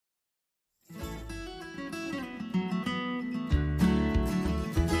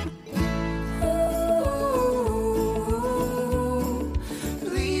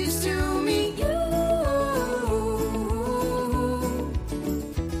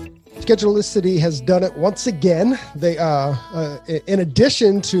Schedulicity has done it once again. They, in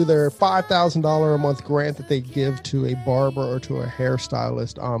addition to their $5,000 a month grant that they give to a barber or to a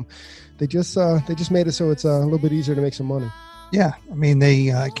hairstylist, they just made it so it's a little bit easier to make some money. Yeah, I mean,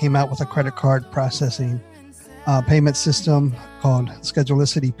 they came out with a credit card processing payment system called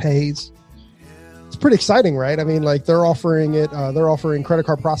Schedulicity Pays. It's pretty exciting, right? I mean, like they're offering credit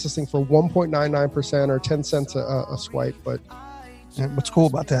card processing for 1.99% or 10 cents a swipe. But what's cool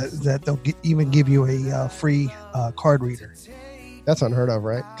about that is that they'll even give you a free card reader. That's unheard of,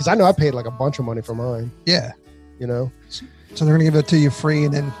 right? Because I know I paid like a bunch of money for mine. Yeah. You know? So they're going to give it to you free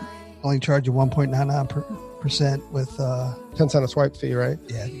and then only charge you 1.99% with 10 cent a swipe fee, right?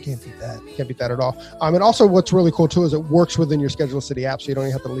 Yeah, you can't beat that. Can't beat that at all. And also what's really cool too is it works within your Schedulicity app, so you don't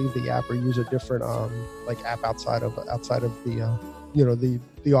even have to leave the app or use a different like app outside of the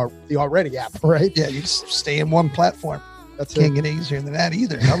the already app, right? Yeah, you just stay in one platform. That's Can't get easier than that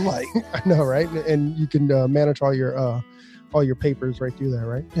either. I'm like, I know, right? And you can manage all your papers right through there,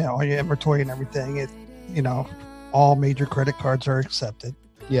 right? Yeah, all your inventory and everything. All major credit cards are accepted.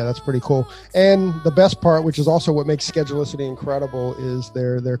 Yeah, that's pretty cool. And the best part, which is also what makes Schedulicity incredible, is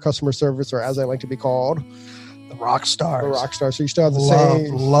their customer service, or as I like to be called, the rock stars. The rock stars. So you still have the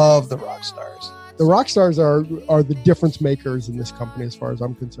same. Love the rock stars. The rock stars are the difference makers in this company, as far as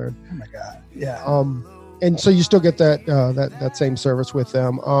I'm concerned. Oh my God! Yeah. And so you still get that same service with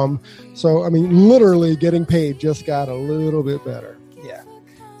them. So I mean, literally getting paid just got a little bit better. Yeah.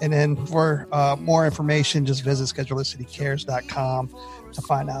 And then for more information, just visit ScheduLicityCares.com to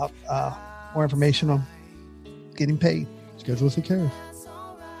find out more information on getting paid. Schedulicity Cares.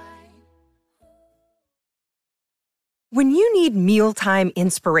 When you need mealtime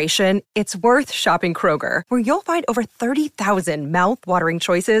inspiration, it's worth shopping Kroger, where you'll find over 30,000 mouth-watering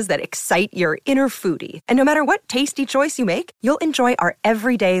choices that excite your inner foodie. And no matter what tasty choice you make, you'll enjoy our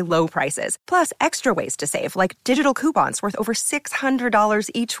everyday low prices, plus extra ways to save, like digital coupons worth over $600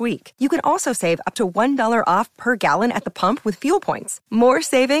 each week. You can also save up to $1 off per gallon at the pump with fuel points. More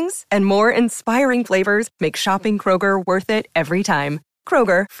savings and more inspiring flavors make shopping Kroger worth it every time.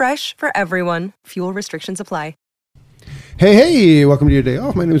 Kroger, fresh for everyone. Fuel restrictions apply. Hey, welcome to your day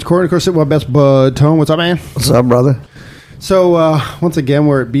off. My name is Corey. Of course, with my best bud, Tone. What's up, man? What's up, brother? So, once again,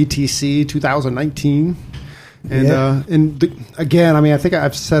 we're at BTC 2019. And again, I mean, I think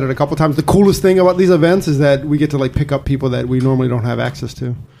I've said it a couple times. The coolest thing about these events is that we get to like pick up people that we normally don't have access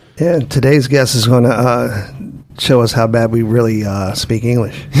to. Yeah, today's guest is going to show us how bad we really speak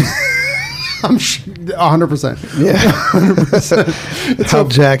English. I'm 100%. Yeah, 100%. It's how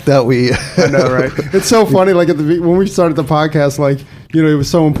jacked up we. I know, right? It's so funny. Like when we started the podcast, like it was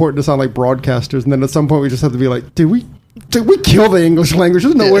so important to sound like broadcasters, and then at some point we just have to be like, did we kill the English language?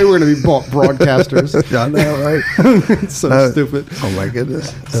 There's no way we're going to be broadcasters. I know, right? It's so stupid. Oh my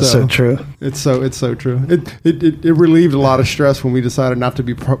goodness, that's so true. It's so true. It relieved a lot of stress when we decided not to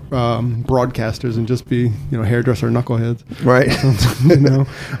be broadcasters and just be hairdresser knuckleheads, right?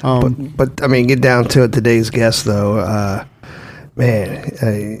 But I mean, get down to it. Today's guest, though,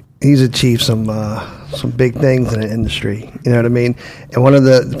 man, he's achieved some big things in the industry. You know what I mean? And one of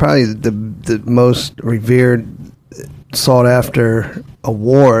the most revered, sought after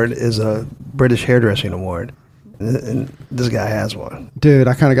award is a British hairdressing award, and this guy has one. Dude,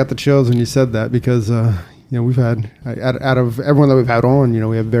 I kind of got the chills when you said that because we've had out of everyone that we've had on,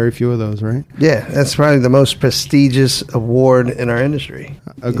 we have very few of those, right? Yeah, that's probably the most prestigious award in our industry.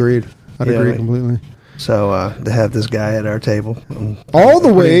 Agreed. I'd agree completely. So to have this guy at our table, all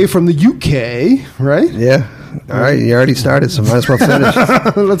the way from the UK, right? Yeah. All right, you already started, so might as well finish.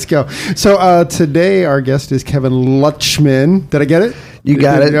 Let's go. So today our guest is Kevin Lutchman. Did I get it? You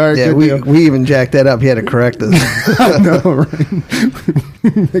got it. Right, yeah, we even jacked that up. He had to correct us. I know,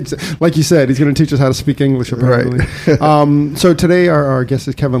 right? Like you said, he's going to teach us how to speak English, apparently. Right. So today our guest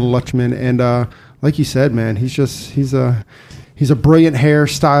is Kevin Lutchman, and like you said, man, he's a brilliant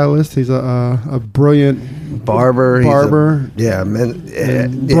hairstylist. He's a brilliant barber.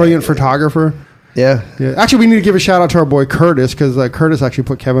 Brilliant photographer. Yeah. Actually, we need to give a shout out to our boy Curtis, because Curtis actually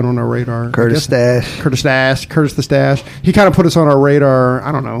put Kevin on our radar. Curtis the Stash. He kind of put us on our radar,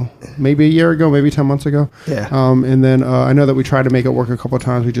 I don't know, maybe a year ago, maybe 10 months ago. Yeah. And then I know that we tried to make it work a couple of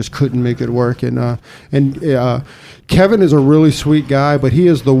times. We just couldn't make it work. And Kevin is a really sweet guy, but he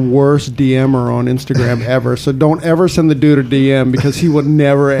is the worst DMer on Instagram ever. So don't ever send the dude a DM, because he will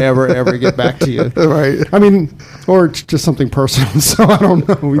never, ever, ever get back to you. Right. I mean, or it's just something personal. So I don't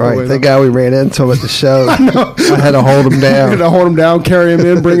know. Right. The guy we ran into at the show, I had to hold him down. I had to hold him down, carry him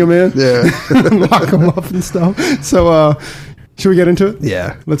in, bring him in. Yeah. Lock him up and stuff. So should we get into it?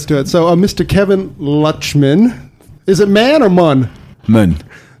 Yeah. Let's do it. So Mr. Kevin Lutchman. Is it man or mun? Mun.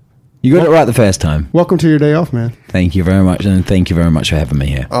 You got it right the first time. Welcome to your day off, man. Thank you very much, and thank you very much for having me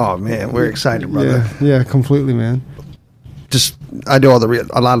here. Oh man, we're excited, brother. Yeah, completely, man. I do a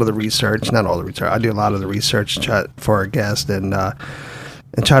lot of the research. Not all the research. I do a lot of the research for our guest and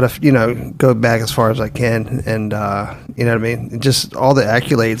try to go back as far as I can, and you know what I mean. Just all the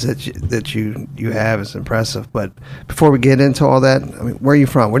accolades that you have is impressive. But before we get into all that, I mean, where are you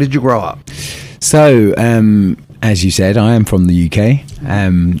from? Where did you grow up? So, as you said, I am from the UK,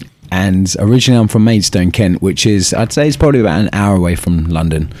 and originally I'm from Maidstone, Kent, which is, I'd say, it's probably about an hour away from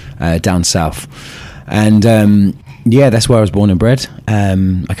London, down south. And that's where I was born and bred.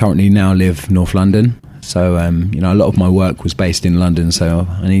 I currently now live North London. So, a lot of my work was based in London, so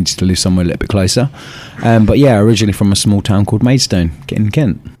I needed to live somewhere a little bit closer. But originally from a small town called Maidstone in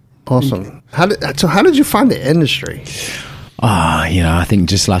Kent. Awesome. How did you find the industry? I think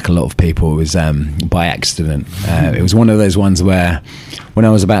just like a lot of people, it was by accident. It was one of those ones where when I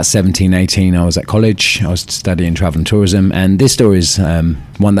was about 17, 18, I was at college. I was studying travel and tourism. And this story is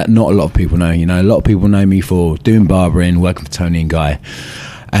one that not a lot of people know. A lot of people know me for doing barbering, working for Tony and Guy.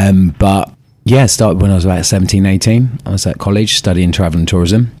 It started when I was about 17, 18. I was at college studying travel and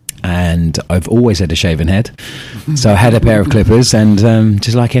tourism. And I've always had a shaven head. So I had a pair of clippers, and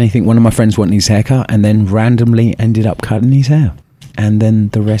just like anything, one of my friends wanted his haircut and then randomly ended up cutting his hair. And then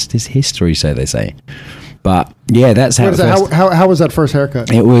the rest is history, so they say. But that's how. How was that first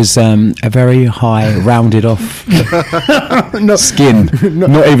haircut? It was a very high, rounded off skin.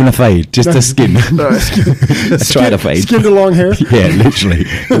 Not even a fade, just a skin. I tried a fade. Skin to long hair? Yeah, literally.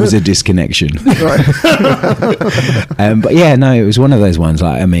 It was a disconnection. It was one of those ones.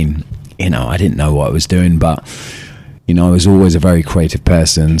 I didn't know what I was doing, but I was always a very creative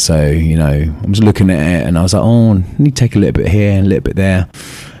person. So, I was looking at it and I was like, I need to take a little bit here and a little bit there.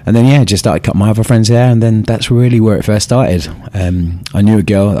 And then, just started cutting my other friends' hair, and then that's really where it first started. I knew a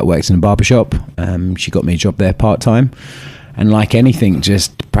girl that works in a barbershop. She got me a job there part-time. And like anything,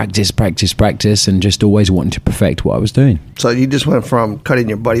 just practice, and just always wanting to perfect what I was doing. So you just went from cutting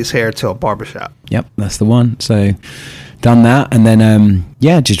your buddy's hair to a barbershop. Yep, that's the one. So done that, and then,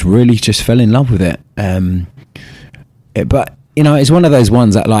 just fell in love with it. But it's one of those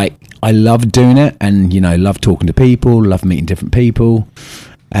ones that, like, I love doing it and, love talking to people, love meeting different people.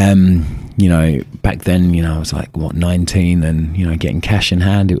 Back then, I was like, 19 and, getting cash in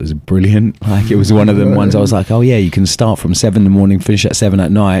hand. It was brilliant. Like, it was one of them ones I was like, oh yeah, you can start from 7 in the morning, finish at 7 at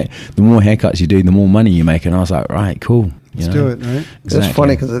night. The more haircuts you do, the more money you make. And I was like, right, cool. Let's do it, right? Exactly. It's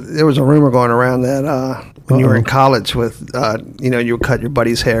funny because there was a rumor going around that when you were in college with, you would cut your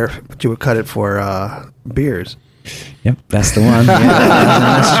buddy's hair, but you would cut it for beers. Yep, that's the one.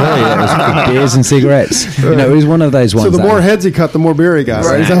 That's true. That was for beers and cigarettes. It was one of those ones. So the more heads he cut, the more beer he got.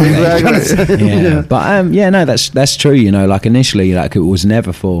 Right? Yeah. But that's true. Like initially, like it was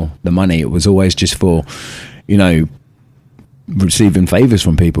never for the money. It was always just for, receiving favors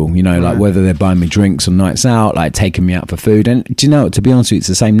from people, like whether they're buying me drinks or nights out, like taking me out for food. And do you know, to be honest with you, it's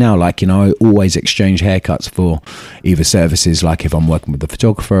the same now. Like, I always exchange haircuts for either services, like if I'm working with a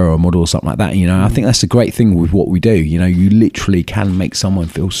photographer or a model or something like that. I think that's the great thing with what we do. You literally can make someone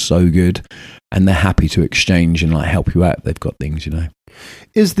feel so good, and they're happy to exchange and like help you out if they've got things.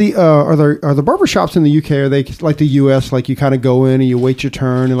 Is the are the barbershops in the UK, are they like the US, like you kind of go in and you wait your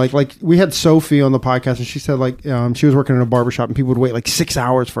turn, and like we had Sophie on the podcast and she said like she was working in a barbershop and people would wait like 6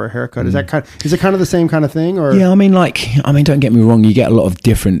 hours for a haircut. Is it kind of the same kind of thing? Or don't get me wrong, you get a lot of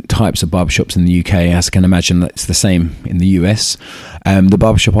different types of barbershops in the UK. As I can imagine that's the same in the US. The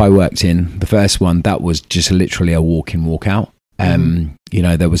barbershop I worked in, the first one, that was just literally a walk in, walk out.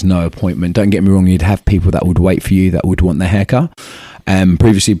 There was no appointment. Don't get me wrong, you'd have people that would wait for you that would want their haircut.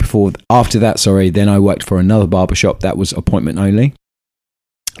 After that, then I worked for another barbershop that was appointment only.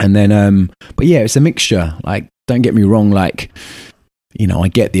 And then, it's a mixture. Like, don't get me wrong, like, I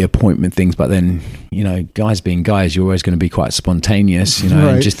get the appointment things, but then, guys being guys, you're always going to be quite spontaneous,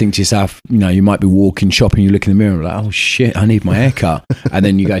 and just think to yourself, you might be walking, shopping, you look in the mirror, like, oh shit, I need my haircut. And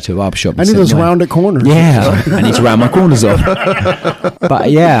then you go to a barbershop. I need those rounded corners. Yeah, I need to round my corners off. But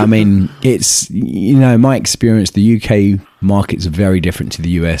it's, my experience, the UK market's very different to the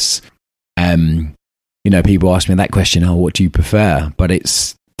US. People ask me that question, what do you prefer? But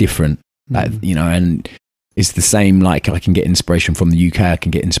it's different, and it's the same. Like, I can get inspiration from the UK, I can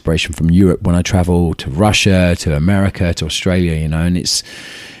get inspiration from Europe when I travel to Russia, to America, to Australia, and it's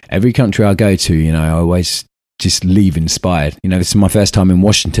every country I go to, I always just leave inspired. You know, this is my first time in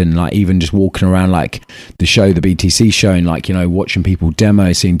Washington, like even just walking around like the show, the BTC show, and like, you know, watching people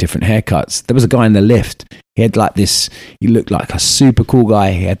demo, seeing different haircuts. There was a guy in the lift. He had like this, he looked like a super cool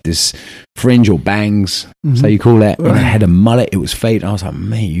guy. He had this fringe or bangs, so you call it. And he had a mullet. It was fade. I was like,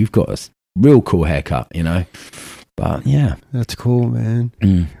 mate, you've got a real cool haircut, you know? But yeah. That's cool, man.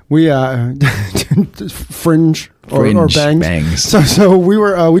 We, fringe or bangs. So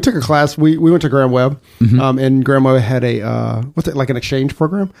we took a class. We went to Graham Webb, and Graham Webb had a like an exchange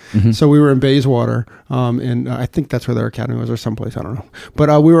program. So we were in Bayswater, and I think that's where their academy was, or someplace, I don't know.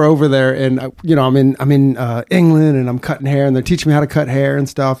 But we were over there, and you know, I'm in England, and I'm cutting hair, and they're teaching me how to cut hair and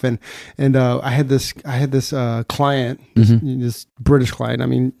stuff. And I had this client, this British client. I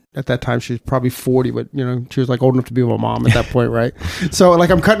mean, at that time she was probably 40, but you know, she was like old enough to be my mom at that point, right? So like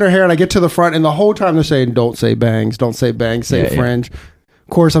I'm cutting her hair, and I get to the front, and the whole time they're saying, "Don't say bangs, don't say bangs, say fringe." Of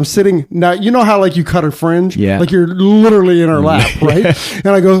course, I'm sitting now. You know how like you cut a fringe, like you're literally in her lap, right?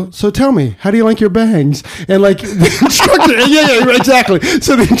 And I go, "So tell me, how do you like your bangs?" And like the instructor, exactly.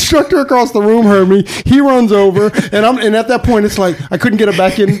 So the instructor across the room heard me. He runs over, and at that point, it's like I couldn't get it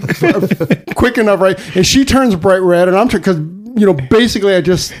back in quick enough, right? And she turns bright red, and I'm because you know, basically, I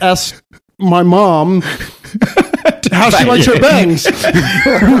just asked my mom how she likes her bangs.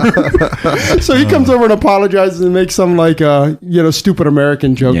 So he comes over and apologizes and makes some like you know, stupid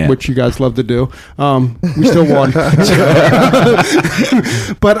American joke, which you guys love to do. We still won.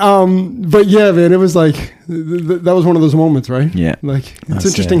 But yeah, man, it was like that was one of those moments, right? Yeah. Like it's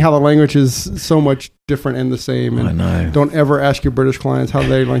interesting how the language is so much different and the same. And I know. Don't ever ask your British clients how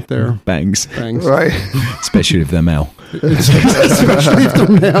they like their bangs. Right. Especially if they're male. Especially if they're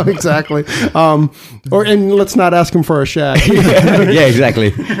male, exactly. And let's not ask them for a shag. Yeah,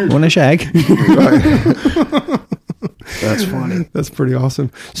 exactly. Want a shag? That's funny. That's pretty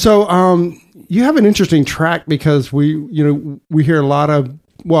awesome. So you have an interesting track because we hear a lot of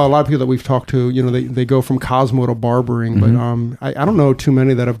people that we've talked to, you know, they go from Cosmo to barbering, but I don't know too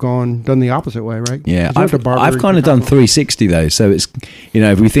many that have done the opposite way, right? Yeah, I've kind of done 360 though. So it's, you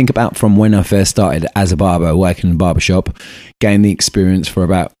know, if we think about from when I first started as a barber, working in a barbershop, gained the experience for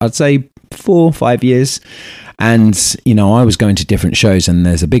about, I'd say 4 or 5 years. And, you know, I was going to different shows, and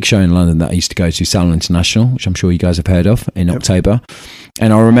there's a big show in London that I used to go to, Salon International, which I'm sure you guys have heard of, in October.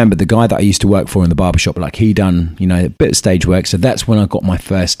 And I remember the guy that I used to work for in the barbershop, like he done, you know, a bit of stage work. So that's when I got my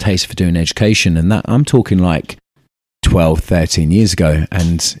first taste for doing education. And that I'm talking like 12, 13 years ago.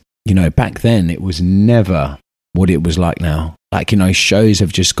 And, you know, back then it was never what it was like now. Like, you know, shows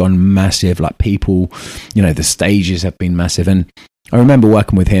have just gone massive. Like people, you know, the stages have been massive. And I remember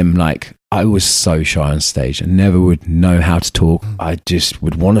working with him, like, I was so shy on stage. I never would know how to talk. I just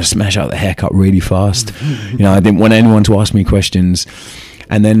would want to smash out the haircut really fast. You know, I didn't want anyone to ask me questions.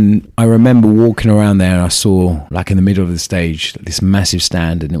 And then I remember walking around there, and I saw, like in the middle of the stage, this massive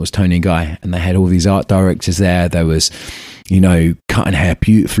stand, and it was Tony and Guy, and they had all these art directors there. There was, you know, cutting hair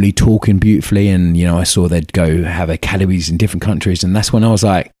beautifully, talking beautifully. And, you know, I saw they'd go have academies in different countries. And that's when I was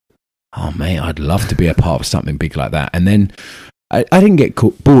like, oh, mate, I'd love to be a part of something big like that. And then I didn't get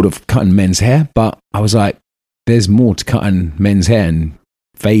bored of cutting men's hair, but I was like, there's more to cutting men's hair and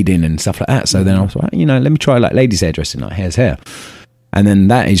fading and stuff like that. So then I was like, you know, let me try like ladies' hairdressing, like hair's hair. And then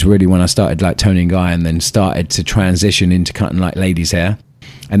that is really when I started like Tony and Guy, and then started to transition into cutting like ladies' hair.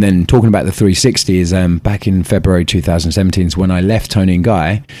 And then talking about the 360 is back in February 2017 is when I left Tony and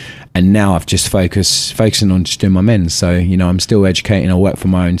Guy, and now I've just focusing on just doing my men's. So, you know, I'm still educating. I work for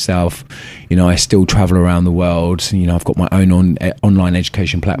my own self. You know, I still travel around the world. You know, I've got my own online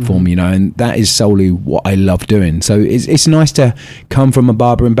education platform, you know, and that is solely what I love doing. So it's nice to come from a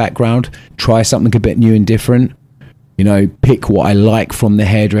barbering background, try something a bit new and different. You know, pick what I like from the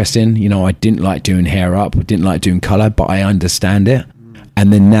hairdressing. You know, I didn't like doing hair up, I didn't like doing color, but I understand it.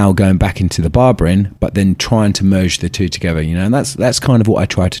 And then now going back into the barbering, but then trying to merge the two together, you know, and that's kind of what I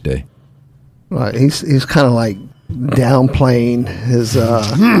try to do. Right. He's kind of like downplaying his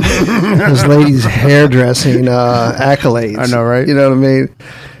ladies' hairdressing accolades. I know, right? You know what I mean?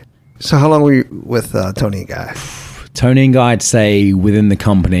 So how long were you with Tony and Guy? Tony and Guy, I'd say within the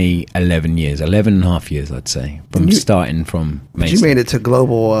company 11 years, 11 and a half years, I'd say, starting from Mason. You made it to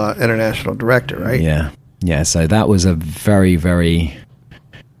global international director, right? Yeah. Yeah, so that was a very, very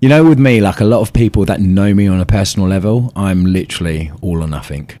You know, with me, like a lot of people that know me on a personal level, I'm literally all or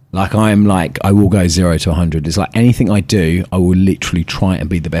nothing. Like I will go 0 to 100. It's like anything I do, I will literally try and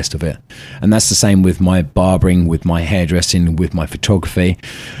be the best of it. And that's the same with my barbering, with my hairdressing, with my photography.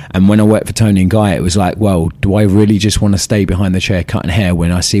 And when I worked for Tony and Guy, it was like, well, do I really just want to stay behind the chair cutting hair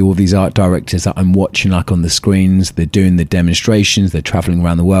when I see all these art directors that I'm watching like on the screens, they're doing the demonstrations, they're traveling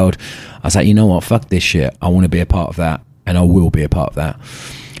around the world. I was like, you know what, fuck this shit. I want to be a part of that, and I will be a part of that.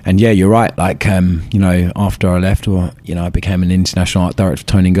 And yeah, you're right. Like, you know, after I left, I became an international art director for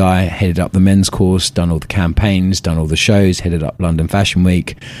Tony and Guy, headed up the men's course, done all the campaigns, done all the shows, headed up London Fashion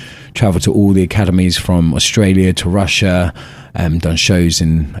Week, traveled to all the academies from Australia to Russia, done shows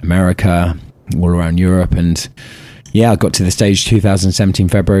in America, all around Europe. And yeah, I got to the stage 2017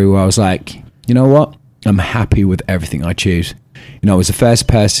 February where I was like, you know what? I'm happy with everything I choose. You know, I was the first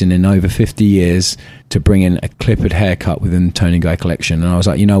person in over 50 years to bring in a clippered haircut within the Tony and Guy collection. And I was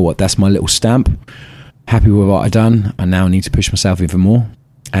like, you know what? That's my little stamp. Happy with what I've done. I now need to push myself even more.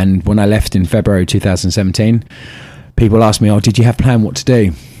 And when I left in February 2017, people asked me, oh, did you have a plan what to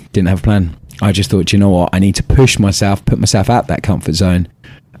do? Didn't have a plan. I just thought, you know what? I need to push myself, put myself out that comfort zone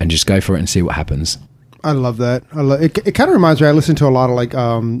and just go for it and see what happens. I love that. It kind of reminds me, I listen to a lot of like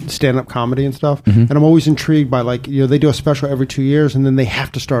stand-up comedy and stuff, and I'm always intrigued by like, you know, they do a special every 2 years and then they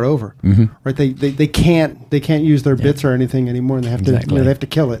have to start over, right? They can't use their bits or anything anymore, and they have to they have to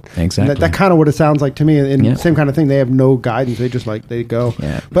kill it. Exactly. That kind of what it sounds like to me, and same kind of thing. They have no guidance. They just like, they go.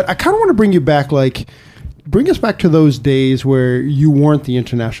 Yeah. But I kind of want to bring you back, like, bring us back to those days where you weren't the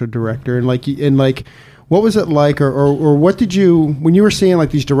international director, and like what was it like, or what did you, when you were seeing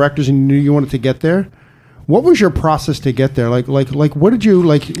like these directors and you knew you wanted to get there, what was your process to get there? Like, what did you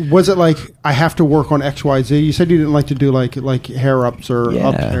like? Was it like, I have to work on X, Y, Z? You said you didn't like to do like hair ups or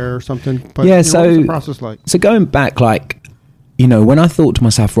up hair or something. But yeah, what was the process like? So going back, like, you know, when I thought to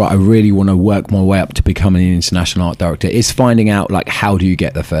myself, right, I really want to work my way up to becoming an international art director, it's finding out like, how do you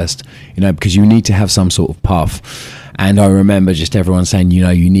get there first? You know, because you need to have some sort of path. And I remember just everyone saying, you know,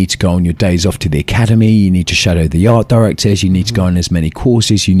 you need to go on your days off to the academy, you need to shadow the art directors, you need to go on as many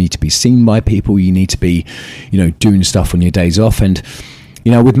courses, you need to be seen by people, you need to be, you know, doing stuff on your days off. And,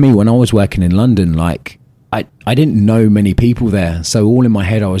 you know, with me, when I was working in London, like, I didn't know many people there. So all in my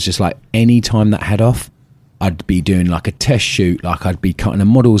head, I was just like, any time that I had off, I'd be doing like a test shoot, like I'd be cutting a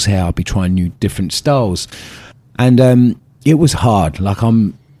model's hair, I'd be trying new different styles. And it was hard. Like,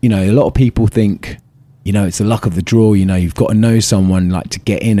 you know, a lot of people think, you know, it's the luck of the draw, you know, you've got to know someone like to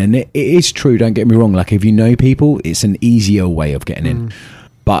get in. And it is true, don't get me wrong. Like, if you know people, it's an easier way of getting in.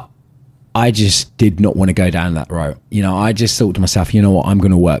 But I just did not want to go down that road. You know, I just thought to myself, you know what, I'm going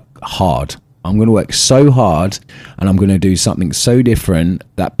to work hard. I'm going to work so hard, and I'm going to do something so different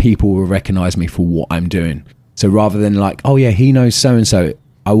that people will recognize me for what I'm doing. So rather than like, oh yeah, he knows so-and-so,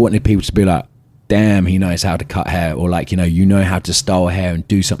 I wanted people to be like, damn, he knows how to cut hair, or like, you know how to style hair and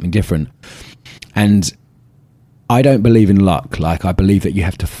do something different. And I don't believe in luck. Like, I believe that you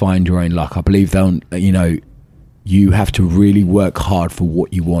have to find your own luck. I believe that, you know, you have to really work hard for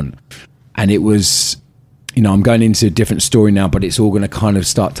what you want. And it was, you know, I'm going into a different story now, but it's all going to kind of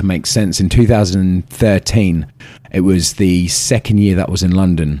start to make sense. In 2013, it was the second year that was in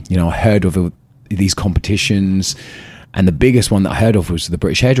London. You know, I heard of these competitions, and the biggest one that I heard of was the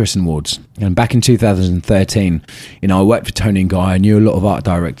British Hairdressing Awards. And back in 2013, you know, I worked for Tony and Guy. I knew a lot of art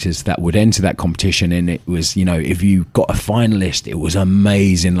directors that would enter that competition, and it was, you know, if you got a finalist, it was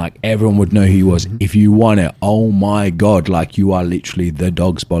amazing. Like, everyone would know who you was. If you won it, oh my God, like, you are literally the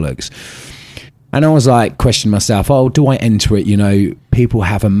dog's bollocks. And I was like, questioning myself, oh, do I enter it? You know, people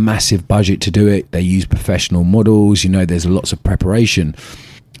have a massive budget to do it. They use professional models. You know, there's lots of preparation.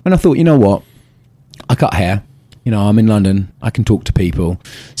 And I thought, you know what? I cut hair. You know, I'm in London. I can talk to people.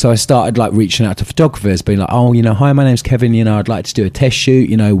 So I started like reaching out to photographers, being like, oh, you know, hi, my name's Kevin. You know, I'd like to do a test shoot.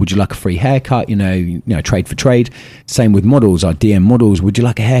 You know, would you like a free haircut? You know, trade for trade. Same with models. I DM models. Would you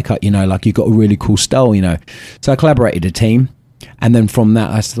like a haircut? You know, like, you got a really cool style, you know. So I collaborated a team. And then from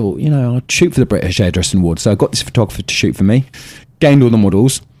that, I thought, you know, I'd shoot for the British Hairdressing Awards. So I got this photographer to shoot for me, gained all the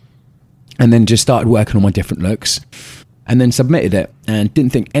models, and then just started working on my different looks, and then submitted it and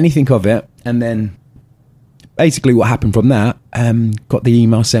didn't think anything of it. And then basically what happened from that, got the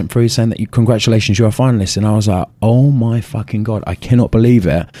email sent through saying that congratulations, you're a finalist. And I was like, oh my fucking God, I cannot believe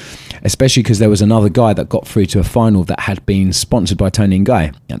it. Especially because there was another guy that got through to a final that had been sponsored by Tony and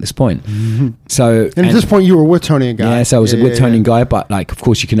Guy at this point. So, and at this point you were with Tony and Guy. Yeah, so I was with Tony and Guy, but like, of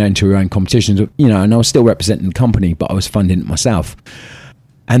course you can enter your own competitions, you know, and I was still representing the company, but I was funding it myself.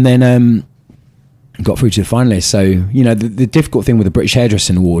 And then, got through to the finalists. So, you know, the difficult thing with the British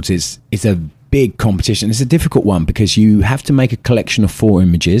Hairdressing Awards is a big competition. It's a difficult one because you have to make a collection of 4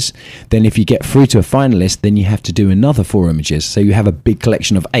 images. Then if you get through to a finalist, then you have to do another 4 images. So you have a big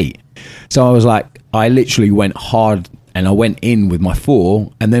collection of 8. So I was like, I literally went hard and I went in with my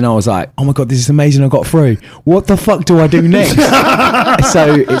 4, and then I was like, oh my God, this is amazing, I got through. What the fuck do I do next?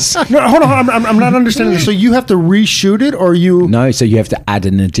 So it's... No, hold on, I'm not understanding this. So you have to reshoot it, or you... No, so you have to add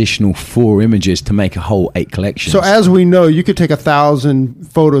an additional 4 images to make a whole 8 collections. So as we know, you could take 1,000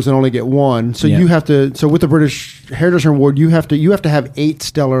 photos and only get 1. So you have to... So with the British Hairdresser Award, you have to have 8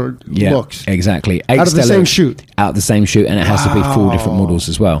 stellar looks. Exactly. 8 out of the same shoot. Out of the same shoot, and it has to be 4 different models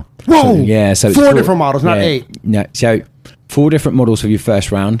as well. Whoa! So it's 4 different models, not 8. No, so 4 different models for your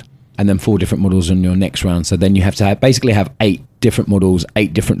first round, and then 4 different models on your next round. So then you have to basically have 8 different models,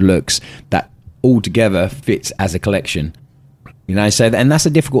 8 different looks that all together fits as a collection. You know, so and that's a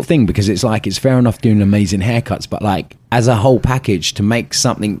difficult thing because it's like it's fair enough doing amazing haircuts, but like as a whole package to make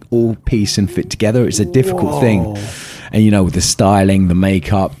something all piece and fit together, it's a difficult thing. And you know, with the styling, the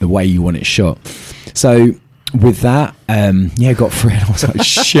makeup, the way you want it shot. So with that, got through it. I was like,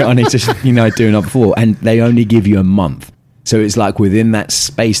 shit, I need to, do another 4. And they only give you a month. So it's like within that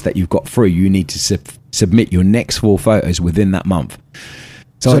space that you've got through, you need to submit your next 4 photos within that month.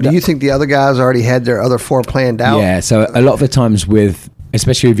 So do you think the other guys already had their other 4 planned out? Yeah, so a lot of the times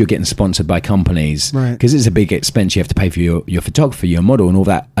especially if you're getting sponsored by companies, because it's a big expense, you have to pay for your photographer, your model and all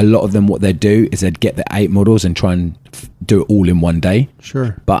that. A lot of them, what they'd do is they'd get the 8 models and try and do it all in one day.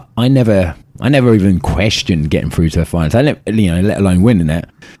 Sure. But I never even questioned getting through to the finals. Let alone winning it.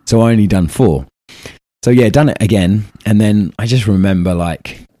 So I only done 4. So yeah, done it again. And then I just remember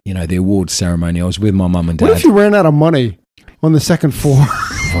the awards ceremony. I was with my mum and dad. What if you ran out of money on the second 4?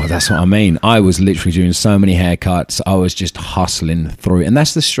 Well, that's what I mean. I was literally doing so many haircuts. I was just hustling through. And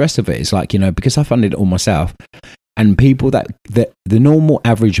that's the stress of it. It's like, because I funded it all myself. And people the normal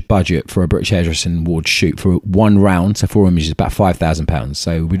average budget for a British Hairdressing Award shoot for 1 round, so 4 images, is about £5,000.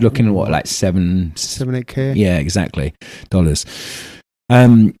 So we're looking at what, like 8K? Yeah, exactly. Dollars.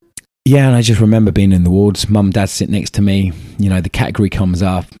 And I just remember being in the awards. Mum, dad sit next to me. The category comes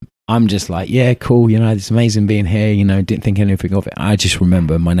up. I'm just like, yeah, cool. It's amazing being here. Didn't think anything of it. I just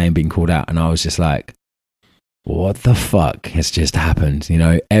remember my name being called out, and I was just like, what the fuck has just happened?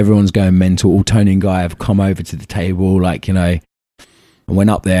 Everyone's going mental. All Tony and Guy have come over to the table. I went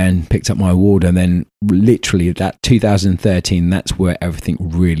up there and picked up my award. And then literally that 2013, that's where everything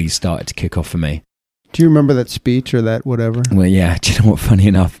really started to kick off for me. Do you remember that speech or that whatever? Well, yeah. Do you know what? Funny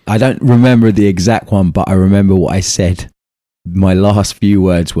enough, I don't remember the exact one, but I remember what I said. My last few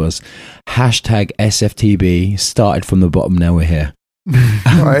words was #SFTB started from the bottom. Now we're here.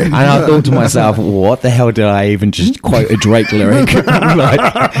 Right. And I thought to myself, what the hell did I even just quote a Drake lyric?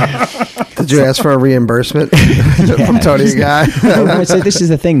 Did you ask for a reimbursement from Tony Guy? So this is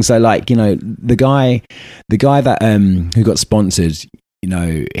the thing. So the guy that who got sponsored,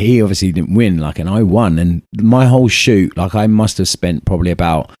 he obviously didn't win, and I won. And my whole shoot, I must have spent probably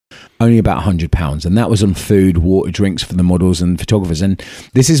only about £100, and that was on food, water, drinks for the models and photographers. And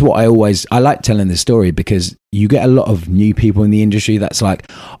this is what I like telling this story, because you get a lot of new people in the industry that's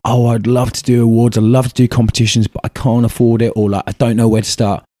like, oh, I'd love to do awards, I'd love to do competitions, but I can't afford it, or I don't know where to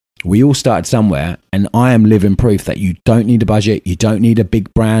start. We all started somewhere, and I am living proof that you don't need a budget, you don't need a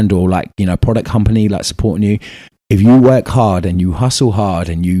big brand or product company supporting you. If you work hard and you hustle hard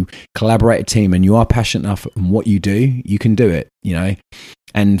and you collaborate a team and you are passionate enough in what you do, you can do it,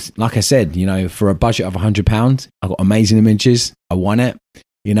 And like I said, for a budget of £100, I got amazing images. I won it,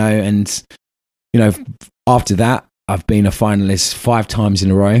 and, after that, I've been a finalist 5 times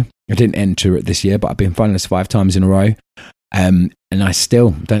in a row. I didn't enter it this year, but I've been finalist 5 times in a row. And I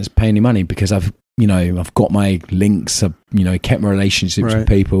still don't pay any money because I've got my links, I've, kept my relationships with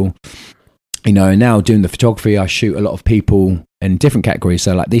people. Now doing the photography, I shoot a lot of people in different categories.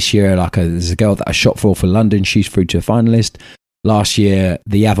 So this year, there's a girl that I shot for London. She's through to a finalist. Last year,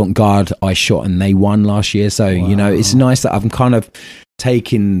 the Avant-Garde I shot and they won last year. So, it's nice that I'm kind of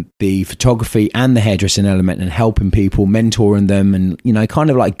taking the photography and the hairdressing element and helping people, mentoring them and, kind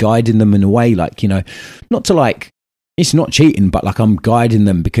of guiding them in a way, not to it's not cheating, but I'm guiding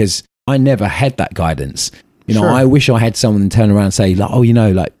them because I never had that guidance. Sure. I wish I had someone turn around and say,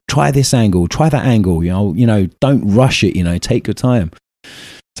 try this angle, try that angle, don't rush it, take your time.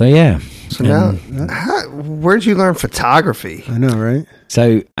 So, yeah. So now, where'd you learn photography? I know, right?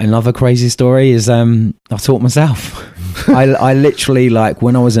 So another crazy story is I taught myself. I literally,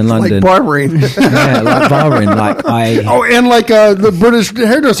 when I was in London. Like barbering. Yeah, barbering. And the British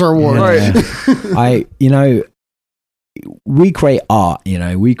Hairdresser Award. Right. We create art,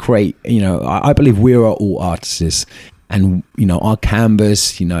 we create, I believe we are all artists, and, our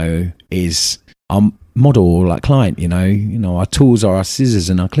canvas, is our model or like client, you know, our tools are our scissors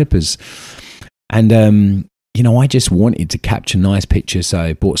and our clippers. And, you know, I just wanted to capture nice pictures. So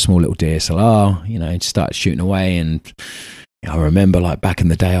I bought a small little DSLR, you know, started shooting away. And I remember like back in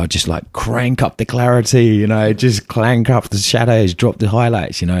the day, I'd just like crank up the clarity, you know, just clank up the shadows, drop the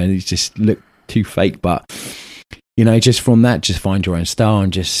highlights, you know, and it just looked too fake. But, you know, just from that, just find your own style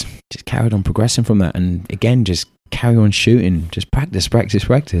and just carried on progressing from that. And again, just carry on shooting, just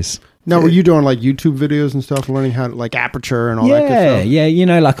practice. Now, were you doing like YouTube videos and stuff, learning how to like aperture and all that good stuff? Yeah, you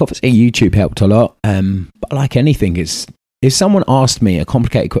know, like obviously YouTube helped a lot. But like anything, it's if someone asked me a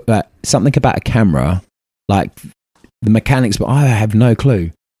complicated something about a camera, like the mechanics, but I have no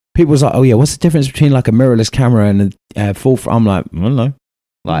clue. People was like, "Oh yeah, what's the difference between like a mirrorless camera and a full?" I'm like, I don't know.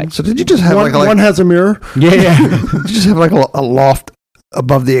 Like, so did you just have one has a mirror? Yeah. Did you just have like a loft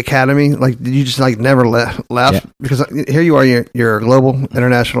above the academy? Like, did you just like never left? Yeah. Because here you are, you're a global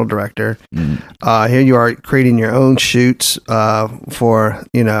international director. Here you are creating your own shoots for,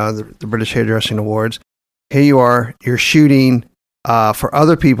 you know, the British Hairdressing Awards. Here you are, you're shooting for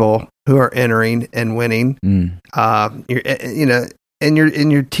other people who are entering and winning. You're, you know, and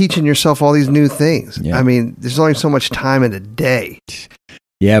you're teaching yourself all these new things. Yeah. I mean, there's only so much time in a day.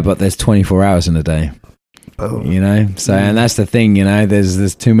 Yeah, but there's 24 hours in a day. Oh. You know, so and that's the thing, you know,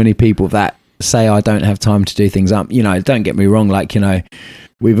 there's too many people that say I don't have time to do things up. You know, don't get me wrong, like, you know,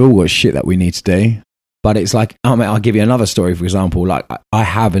 we've all got shit that we need to do, but it's like, I'll give you another story, for example. Like, I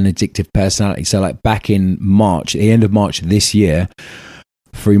have an addictive personality. So like back in March, the end of March this year,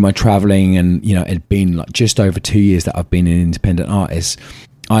 through my traveling, and you know, it'd been like just over 2 years that I've been an independent artist,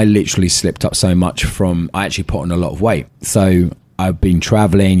 I literally slipped up so much I actually put on a lot of weight. So I've been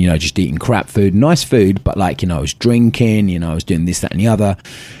traveling, you know, just eating crap food, nice food, but like, you know, I was drinking, you know, I was doing this, that, and the other.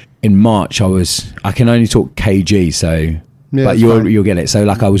 In March, I can only talk kg, so, yeah, but you'll get it. So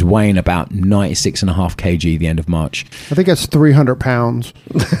like I was weighing about 96.5 kg the end of March. I think that's 300 pounds.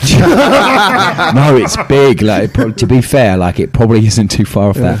 No, it's big. Like, to be fair, like it probably isn't too far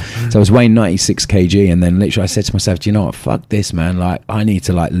off that. So I was weighing 96 kg, and then literally I said to myself, do you know what? Fuck this, man. Like, I need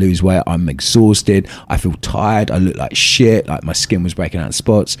to like lose weight. I'm exhausted. I feel tired. I look like shit. Like my skin was breaking out in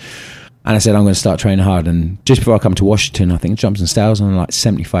spots. And I said, I'm going to start training hard. And just before I come to Washington, I think Jumps and Stales, I'm like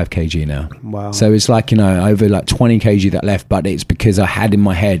 75 kg now. Wow. So it's like, you know, over like 20 kg that left, but it's because I had in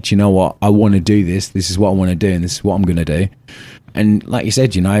my head, you know what, I want to do this. This is what I want to do, and this is what I'm going to do. And like you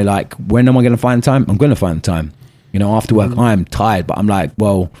said, you know, like, when am I going to find time? I'm going to find the time. You know, after work, I am tired, but I'm like,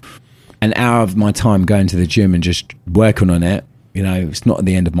 well, an hour of my time going to the gym and just working on it, you know, it's not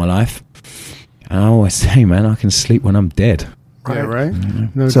the end of my life. And I always say, man, I can sleep when I'm dead. Yeah, right?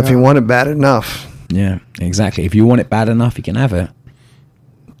 Mm-hmm. No So doubt. if you want it bad enough. Yeah, exactly. If you want it bad enough, you can have it.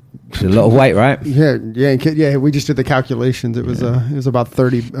 It's a lot of weight, right? Yeah. We just did the calculations. It was about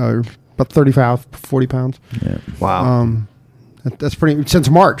 35, 40 pounds. Yeah. Wow. That's pretty since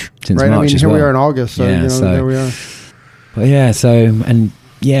March. Since right? March I mean, as here we well. are in August. So, Yeah, you know, so- there we are. But yeah, so, and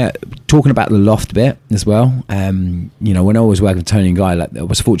yeah, talking about the loft bit as well. You know, when I was working with Tony and Guy, like, I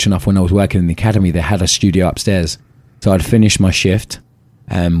was fortunate enough when I was working in the academy, they had a studio upstairs. So I'd finish my shift,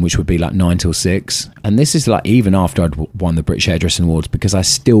 which would be like 9 till 6. And this is like even after I'd won the British Hairdressing Awards, because I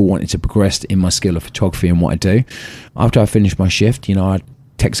still wanted to progress in my skill of photography and what I do. After I finished my shift, you know, I'd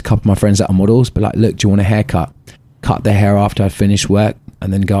text a couple of my friends that are models, but like, look, do you want a haircut? Cut their hair after I'd finished work,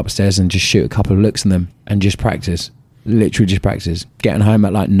 and then go upstairs and just shoot a couple of looks in them and just practice. Literally just practice. Getting home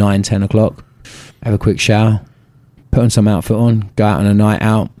at like 9, 10 o'clock, have a quick shower, putting some outfit on, go out on a night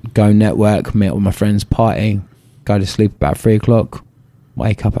out, go network, meet up with my friends, party, go to sleep about 3 o'clock,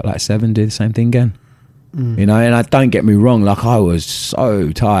 wake up at like 7, do the same thing again. You know, and I don't get me wrong, like I was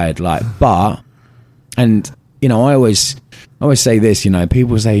so tired, like, but, and you know, I always say this, you know,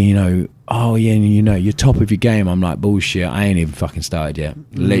 people say, you know, oh yeah, you know, you're top of your game. I'm like, bullshit, I ain't even fucking started yet.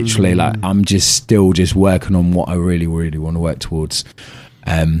 Literally, like, I'm just still just working on what I really, really want to work towards.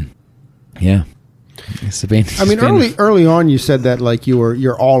 Yeah. Early on, you said that like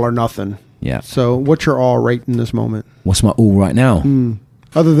you're all or nothing. Yeah. So what's your all right in this moment? What's my all right now?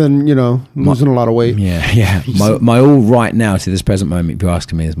 Other than, you know, losing a lot of weight. Yeah. My all right now to this present moment, if you're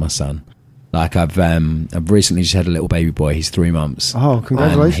asking me, is my son. Like I've recently just had a little baby boy. He's 3 months. Oh,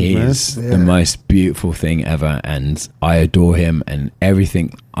 congratulations, and he's the most beautiful thing ever, and I adore him. And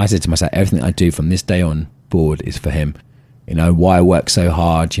everything I said to myself, everything I do from this day on forward is for him. You know, why I work so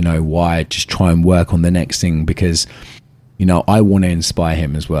hard. You know, why I just try and work on the next thing, because, you know, I want to inspire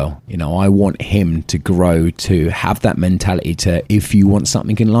him as well. You know, I want him to grow, to have that mentality to, if you want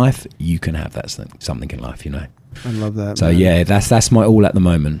something in life, you can have that something in life. You know. I love that. So man. yeah, that's my all at the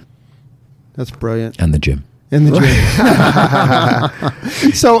moment. That's brilliant. And the gym. in the gym.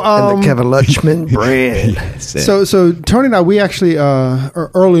 So and the Kevin Lutchman brand. So Tony and I, we actually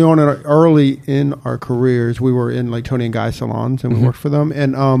early in our careers, we were in like Tony and Guy salons, and we worked for them,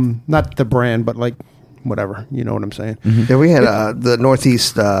 and not the brand, but like whatever, you know what I'm saying? Yeah, we had the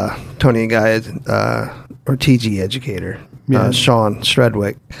Northeast Tony and Guy or TG educator, Sean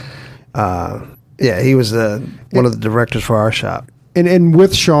Stredwick. He was one of the directors for our shop. And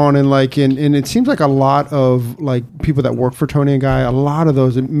with Sean and it seems like a lot of like people that work for Tony and Guy, a lot of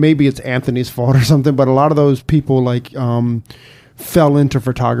those, maybe it's Anthony's fault or something, but a lot of those people fell into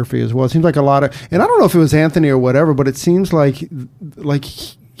photography as well. It seems like a lot of, and I don't know if it was Anthony or whatever, but it seems like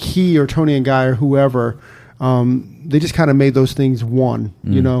he or Tony and Guy or whoever, they just kind of made those things one,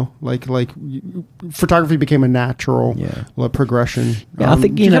 you know, like photography became a natural progression. Yeah, I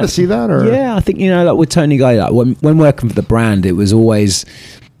think you kind of see that, or I think like with Tony Guy, like when working for the brand, it was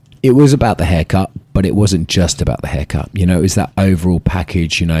about the haircut, but it wasn't just about the haircut. You know, it was that overall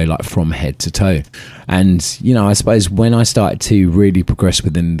package. You know, like from head to toe. And you know, I suppose when I started to really progress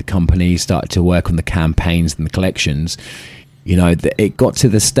within the company, started to work on the campaigns and the collections. You know, it got to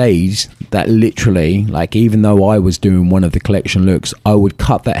the stage that literally, like, even though I was doing one of the collection looks, I would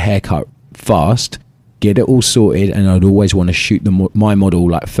cut that haircut fast, get it all sorted, and I'd always want to shoot my model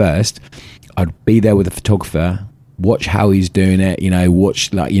like first. I'd be there with the photographer, watch how he's doing it, you know,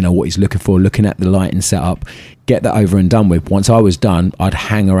 watch like, you know, what he's looking for, looking at the lighting setup, get that over and done with. Once I was done, I'd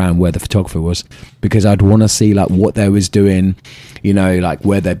hang around where the photographer was, because I'd want to see like what they was doing, you know, like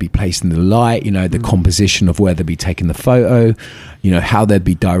where they'd be placing the light, you know, the composition of where they'd be taking the photo, you know, how they'd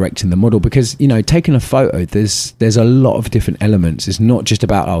be directing the model. Because, you know, taking a photo, there's a lot of different elements. It's not just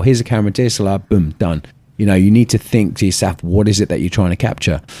about, oh, here's a camera, DSLR, boom, done. You know, you need to think to yourself, what is it that you're trying to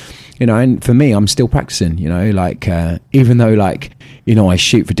capture? You know, and for me, I'm still practicing, you know, like, even though like, you know, I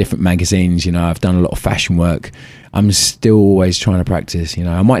shoot for different magazines, you know, I've done a lot of fashion work, I'm still always trying to practice. You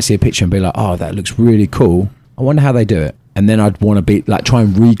know, I might see a picture and be like, oh, that looks really cool. I wonder how they do it. And then I'd want to be like, try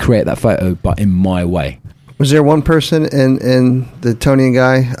and recreate that photo, but in my way. Was there one person in the Tony and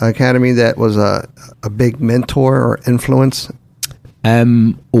Guy Academy that was a big mentor or influence?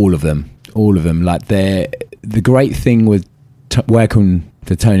 All of them. Like the great thing with working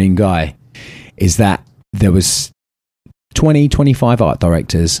the Tony and Guy is that there was 25 art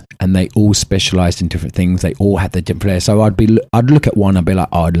directors, and they all specialized in different things. They all had their different flair. So I'd look at one, I'd be like,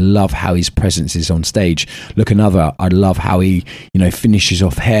 oh, I'd love how his presence is on stage. Look another, I'd love how he, you know, finishes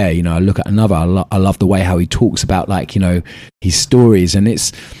off hair. You know, I look at another, I love the way how he talks about, like, you know, his stories. And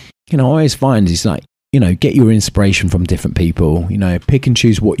it's, you know, I always find it's like, you know, get your inspiration from different people, you know, pick and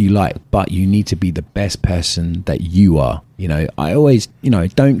choose what you like, but you need to be the best person that you are. You know, I always, you know,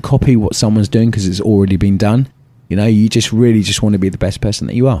 don't copy what someone's doing because it's already been done. You know, you just really just want to be the best person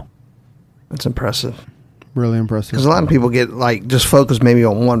that you are. That's impressive. Really impressive. Because a lot of people get like just focused maybe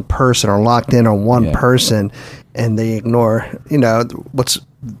on one person or locked in on one person, and they ignore, you know, what's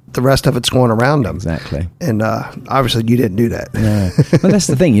the rest of it's going around them. Exactly. And obviously you didn't do that. Yeah. But that's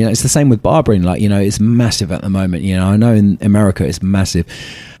the thing, you know, it's the same with barbering. Like, you know, it's massive at the moment. You know, I know in America it's massive.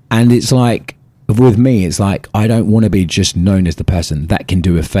 And it's like, with me, it's like, I don't want to be just known as the person that can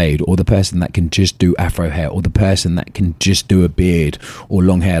do a fade, or the person that can just do afro hair, or the person that can just do a beard or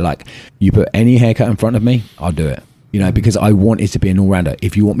long hair. Like, you put any haircut in front of me, I'll do it. You know, because I want it to be an all-rounder.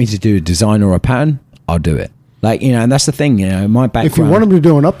 If you want me to do a design or a pattern, I'll do it. Like, you know, and that's the thing, you know, my background. If you want them to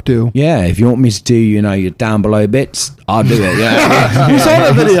do an updo. Yeah, if you want me to do, you know, your down below bits, I'll do it. Yeah. You saw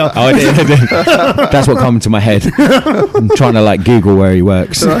that video. Oh, I did. That's what comes to my head. I'm trying to like Google where he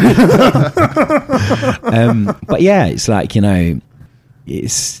works. But yeah, it's like, you know,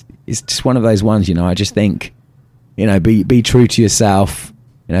 it's just one of those ones, you know, I just think, you know, be true to yourself,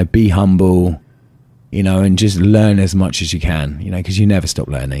 you know, be humble, you know, and just learn as much as you can, you know, because you never stop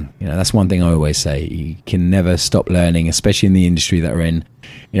learning. You know, that's one thing I always say. You can never stop learning, especially in the industry that we're in.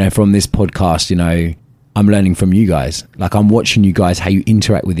 You know, from this podcast, you know, I'm learning from you guys. Like, I'm watching you guys, how you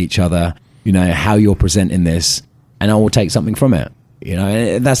interact with each other, you know, how you're presenting this, and I will take something from it. You know,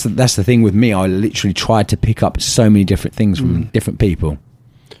 and that's the thing with me. I literally tried to pick up so many different things from different people.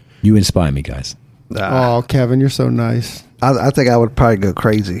 You inspire me, guys. Oh, Kevin, you're so nice. I think I would probably go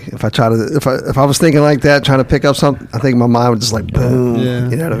crazy if I try to. If I was thinking like that, trying to pick up something, I think my mind would just like boom. Yeah,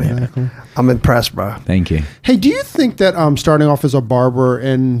 you know what I mean? Exactly. I'm impressed, bro. Thank you. Hey, do you think that starting off as a barber,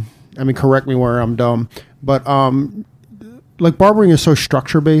 and I mean, correct me where I'm dumb, but like barbering is so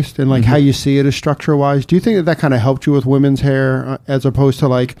structure based, and like how you see it is structure wise. Do you think that kind of helped you with women's hair as opposed to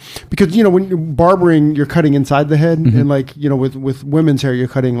like, because, you know, when you're barbering, you're cutting inside the head, and like, you know, with women's hair, you're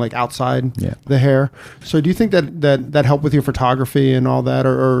cutting like outside the hair. So do you think that helped with your photography and all that,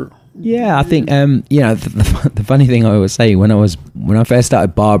 or Yeah, I think the funny thing I always say when I first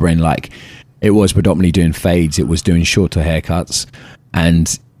started barbering, like it was predominantly doing fades, it was doing shorter haircuts,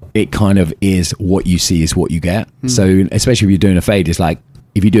 and it kind of is what you see is what you get. So especially if you're doing a fade, it's like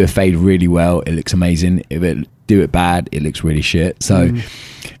if you do a fade really well, it looks amazing. If it do it bad, it looks really shit. So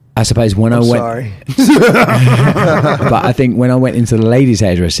I suppose when sorry. But I think when I went into the ladies'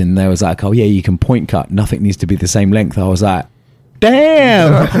 hairdressing, they was like, oh yeah, you can point cut. Nothing needs to be the same length. I was like,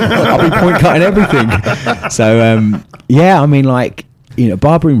 damn, I'll be point cutting everything. So yeah, I mean, like, you know,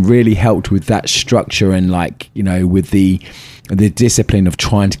 barbering really helped with that structure and, like, you know, with the discipline of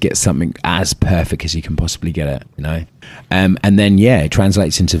trying to get something as perfect as you can possibly get it, you know. And then it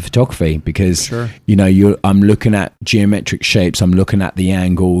translates into photography because you know, I'm looking at geometric shapes, I'm looking at the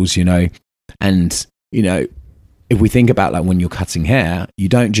angles, you know, and you know, if we think about like when you're cutting hair, you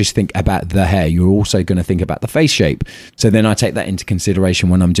don't just think about the hair, you're also going to think about the face shape. So then I take that into consideration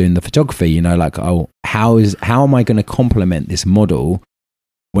when I'm doing the photography, you know, like, oh, how am I going to complement this model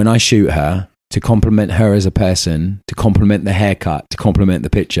when I shoot her, to complement her as a person, to complement the haircut, to complement the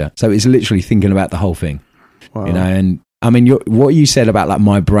picture. So it's literally thinking about the whole thing, you know. And I mean, what you said about like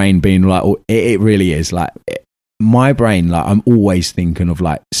my brain being like, it really is like my brain, like I'm always thinking of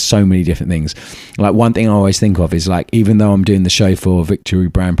like so many different things. Like one thing I always think of is like, even though I'm doing the show for Victory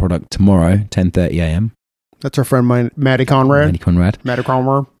Brand Product tomorrow, 10:30 a.m. That's our friend Maddie Conrad. Maddie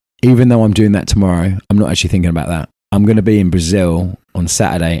Conrad. Even though I'm doing that tomorrow, I'm not actually thinking about that. I'm going to be in Brazil on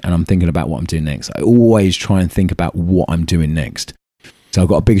Saturday and I'm thinking about what I'm doing next. I always try and think about what I'm doing next. So I've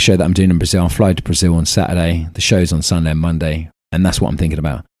got a big show that I'm doing in Brazil. I'll fly to Brazil on Saturday. The show's on Sunday and Monday. And that's what I'm thinking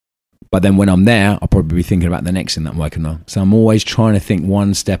about. But then when I'm there, I'll probably be thinking about the next thing that I'm working on. So I'm always trying to think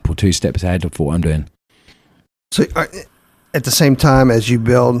one step or two steps ahead of what I'm doing. So at the same time as you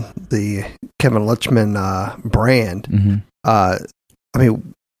build the Kevin Lutchman brand, I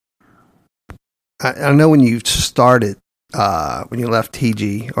mean, I know when you started, when you left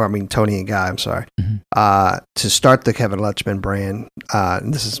Tony and Guy, I'm sorry, to start the Kevin Lutchman brand,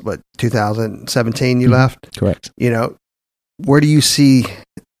 and this is what, 2017 you left? Correct. You know, where do you see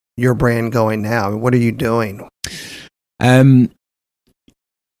your brand going now? I mean, what are you doing? I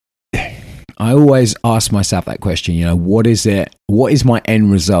always ask myself that question, you know, what is my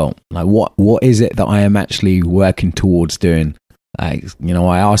end result? Like what is it that I am actually working towards doing? Like, you know,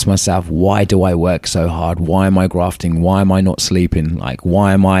 I ask myself, why do I work so hard? Why am I grafting? Why am I not sleeping? Like,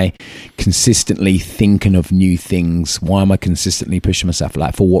 why am I consistently thinking of new things? Why am I consistently pushing myself?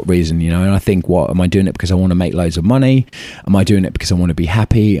 Like, for what reason, you know? And I think, am I doing it because I want to make loads of money? Am I doing it because I want to be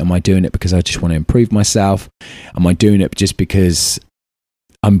happy? Am I doing it because I just want to improve myself? Am I doing it just because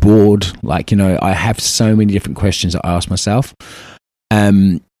I'm bored? Like, you know, I have so many different questions that I ask myself.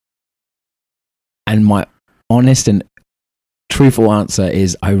 And my honest and truthful answer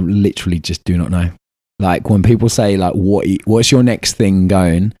is I literally just do not know. Like when people say like, what's your next thing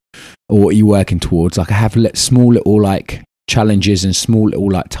going, or what are you working towards? Like I have small little like challenges and small little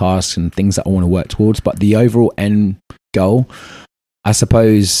like tasks and things that I want to work towards, but the overall end goal, I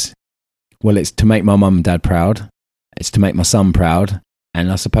suppose, well, it's to make my mum and dad proud. It's to make my son proud, and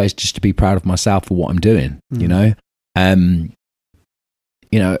I suppose just to be proud of myself for what I'm doing. You know,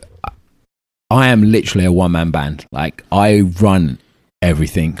 you know. I am literally a one-man band. Like, I run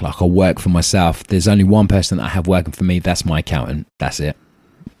everything. Like, I work for myself. There's only one person that I have working for me. That's my accountant. That's it.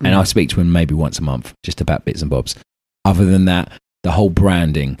 And I speak to him maybe once a month, just about bits and bobs. Other than that, the whole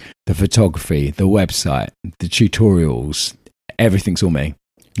branding, the photography, the website, the tutorials, everything's all me.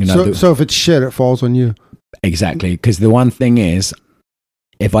 You know, so if it's shit, it falls on you. Exactly. Because the one thing is,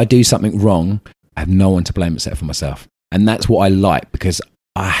 if I do something wrong, I have no one to blame except for myself. And that's what I like, because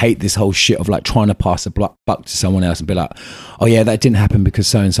I hate this whole shit of like trying to pass a buck to someone else and be like, oh yeah, that didn't happen because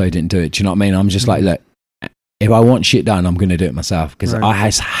so-and-so didn't do it. Do you know what I mean? I'm just like, look, if I want shit done, I'm going to do it myself, because I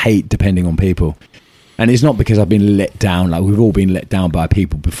just hate depending on people. And it's not because I've been let down. Like, we've all been let down by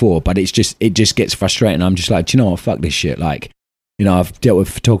people before, but it just gets frustrating. I'm just like, do you know what? Fuck this shit. Like, you know, I've dealt with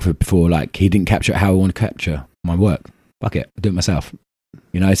a photographer before. Like, he didn't capture it how I want to capture my work. Fuck it. I'll do it myself.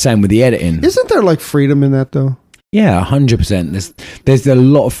 You know, same with the editing. Isn't there like freedom in that though? Yeah, 100%. There's a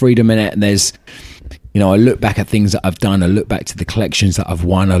lot of freedom in it, and there's, you know, I look back at things that I've done. I look back to the collections that I've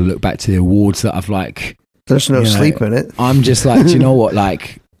won. I look back to the awards that I've like. There's no sleep in it. I'm just like, do you know what?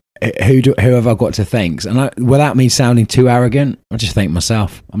 Like, who have I got to thank? And without me sounding too arrogant, I just thank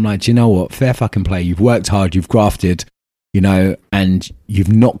myself. I'm like, do you know what? Fair fucking play. You've worked hard. You've grafted. You know, and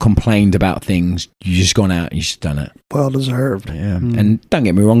you've not complained about things. You've just gone out and you've just done it. Well deserved. Yeah. And don't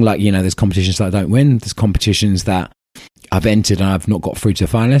get me wrong, like, you know, there's competitions that I don't win. There's competitions that I've entered and I've not got through to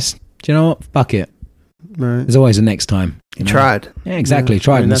the finalists. Do you know what? Fuck it. Right. There's always a next time. You tried. Yeah, exactly. Yeah.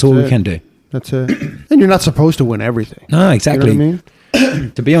 Tried. I mean, and that's all we it. can do. That's it. And you're not supposed to win everything. No, exactly. You know what I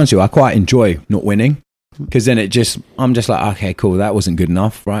mean? To be honest with you, I quite enjoy not winning, because then I'm just like, okay, cool, that wasn't good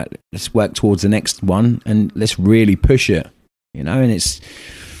enough, right? Let's work towards the next one and let's really push it, you know. And it's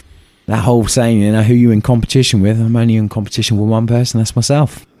that whole saying, you know, who you in competition with? I'm only in competition with one person, that's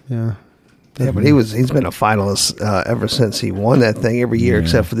myself. Yeah. Yeah, but he's been a finalist ever since he won that thing every year,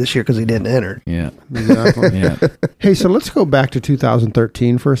 except for this year because he didn't enter. Yeah, Exactly. yeah. Hey, so let's go back to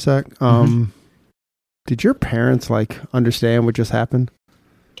 2013 for a sec. Did your parents understand what just happened?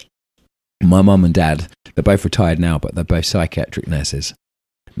 My mum and dad, they're both retired now, but they're both psychiatric nurses.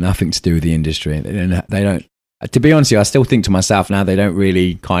 Nothing to do with the industry. They don't. To be honest with you, I still think to myself now, they don't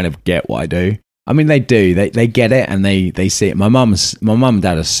really kind of get what I do. I mean, they do. They get it and they see it. My mum and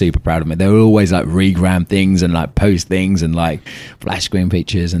dad are super proud of me. They will always regram things and post things and flash screen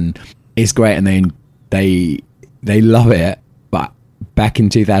pictures, and it's great. And they love it. But back in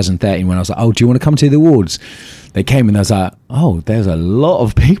 2013, when I was like, "Oh, do you want to come to the awards?" They came and I was like, "Oh, there's a lot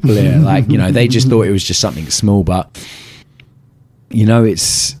of people here." They just thought it was just something small, but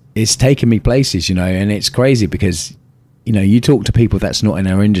it's taken me places, and it's crazy because you talk to people that's not in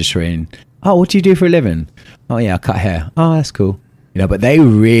our industry and, "Oh, what do you do for a living?" "Oh yeah, I cut hair." "Oh, that's cool." But they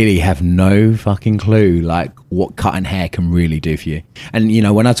really have no fucking clue what cutting hair can really do for you. And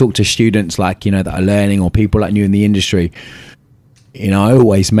when I talk to students that are learning, or people like new in the industry, I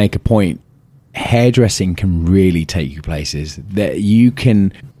always make a point. Hairdressing can really take you places that you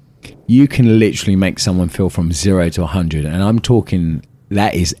can literally make someone feel from 0 to 100. And I'm talking,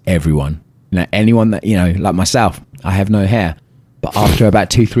 that is everyone. Anyone that, like myself, I have no hair. But after about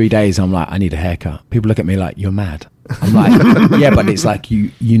 2-3 days, I'm like, I need a haircut. People look at me like, you're mad. I'm like, yeah, but it's like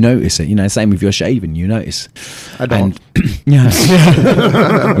you notice it. Same with your shaving, you notice. I don't. Yeah.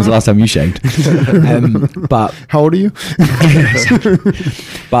 When was the last time you shaved? But how old are you?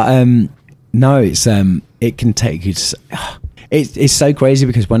 But no, it's it can take you. It's so crazy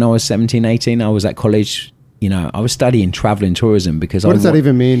because when I was 17, 18, I was at college. I was studying travel and tourism because what does that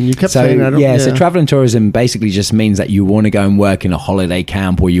even mean? You kept saying that. Yeah, so travel and tourism basically just means that you want to go and work in a holiday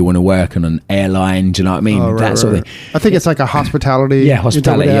camp, or you want to work on an airline. Do you know what I mean? Oh, right, sort of thing. I think it's like a hospitality. Yeah,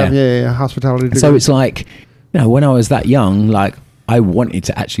 hospitality. Yeah, hospitality degree. So it's when I was that young, I wanted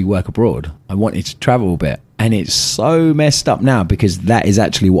to actually work abroad. I wanted to travel a bit, and it's so messed up now because that is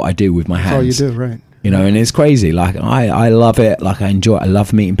actually what I do with my hands. That's all you do, right? And it's crazy. I love it. I enjoy it. I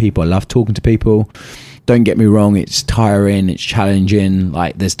love meeting people. I love talking to people. Don't get me wrong, it's tiring, it's challenging.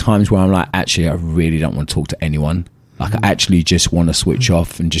 There's times where I'm like, actually, I really don't want to talk to anyone. I actually just want to switch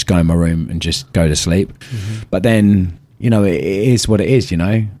off and just go in my room and just go to sleep. But then, it is what it is,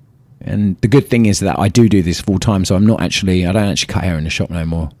 And the good thing is that I do this full time, so I don't actually cut hair in the shop no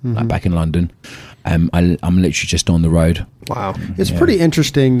more, like back in London. I'm literally just on the road. Wow. It's pretty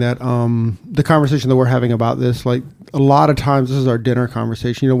interesting that the conversation that we're having about this, a lot of times this is our dinner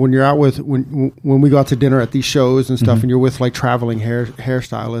conversation. When you're out with when we go out to dinner at these shows and stuff, and you're with traveling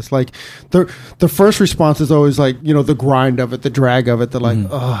hairstylists, the first response is always the grind of it, the drag of it,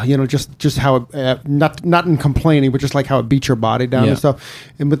 just how it not in complaining, but just how it beats your body down and stuff.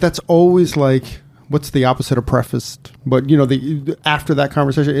 But that's always what's the opposite of prefaced? But after that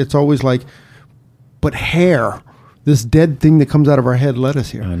conversation, it's always but hair, this dead thing that comes out of our head, led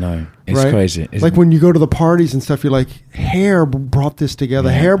us here. I know. It's crazy. When you go to the parties and stuff, you're like, hair brought this together.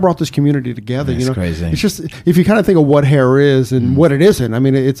 Yeah. Hair brought this community together. It's crazy. It's just, if you kind of think of what hair is and what it isn't, I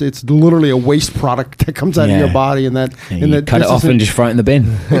mean, it's literally a waste product that comes out of your body, and that cut it off and just throw it in the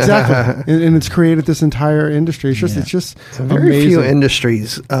bin. Exactly. and it's created this entire industry. It's just very amazing. few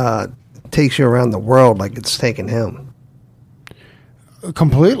industries takes you around the world like it's taken him.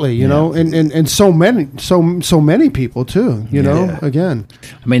 Completely, you know, and so many people too, you know, again.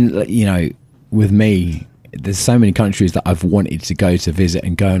 I mean, with me, there's so many countries that I've wanted to go to visit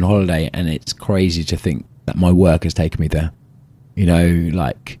and go on holiday, and it's crazy to think that my work has taken me there.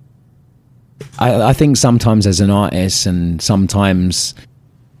 I think sometimes as an artist and sometimes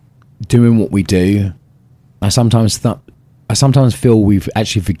doing what we do, I sometimes feel we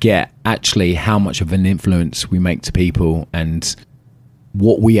actually forget how much of an influence we make to people and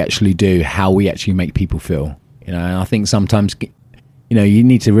what we actually do, how we actually make people feel. And I think sometimes, you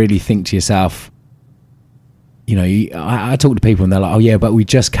need to really think to yourself, I talk to people and they're like, oh yeah, but we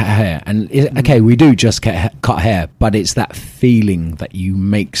just cut hair. And okay, we do just cut hair, but it's that feeling that you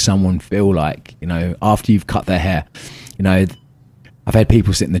make someone feel after you've cut their hair. I've had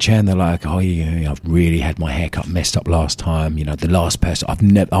people sit in the chair and they're like, oh yeah, I've really had my hair cut messed up last time. The last person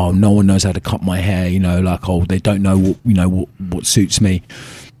no one knows how to cut my hair. They don't know what suits me.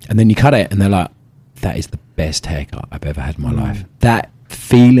 And then you cut it and they're like, that is the best haircut I've ever had in my life. That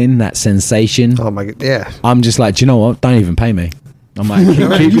feeling, that sensation. Oh my god, yeah. I'm just like, do you know what? Don't even pay me. I'm like,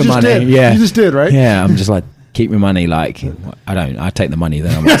 keep your money. Did. Yeah, you just did, right? Yeah, I'm just like, keep your money. Like, I take the money.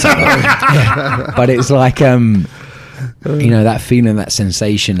 Then I'm like, yeah. But it's like, you know, that feeling, that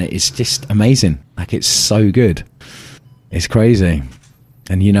sensation. It's just amazing. Like, it's so good. It's crazy.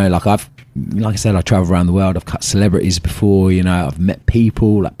 And you know, like I said, I travel around the world. I've cut celebrities before. You know, I've met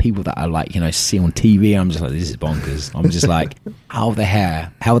people that I like, you know, see on TV. I'm just like, this is bonkers. I'm just like, how the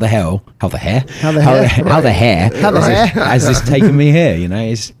hair has this taken me here? You know,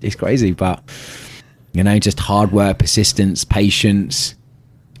 it's crazy. But you know, just hard work, persistence, patience.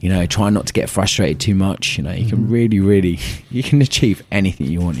 You know, try not to get frustrated too much. You know, you can really you can achieve anything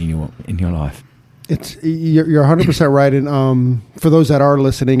you want in your life. You're 100% right, and for those that are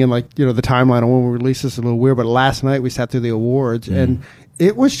listening, and like, you know, the timeline on when we released this is a little weird, but last night we sat through the awards, and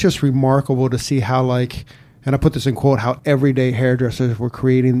it was just remarkable to see how, like, and I put this in quote, how everyday hairdressers were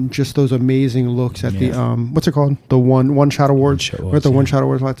creating just those amazing looks at the what's it called, the one shot awards, One Shot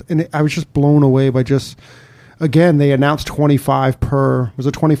Awards, and I was just blown away by just, again, they announced 25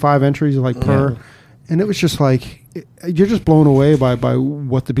 entries like per. And it was just like, you're just blown away by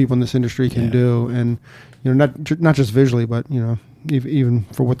what the people in this industry can do. And, you know, not just visually, but, you know, even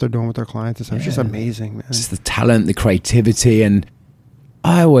for what they're doing with their clients. It's just amazing, man. It's just the talent, the creativity. And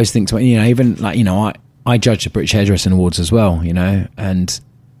I always think, you know, even like, you know, I judge the British Hairdressing Awards as well, you know, and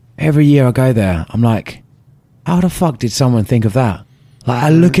every year I go there, I'm like, how the fuck did someone think of that? Like, I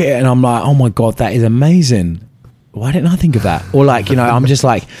look at it and I'm like, oh my God, that is amazing. Why didn't I think of that? Or like, you know, I'm just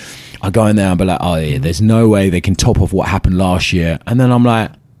like, I go in there and be like, oh yeah, there's no way they can top off what happened last year. And then I'm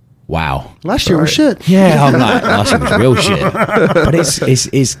like, wow. Last year was shit. Yeah, I'm like, last year was real shit. But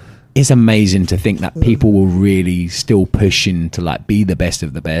it's amazing to think that people will really still pushing to like be the best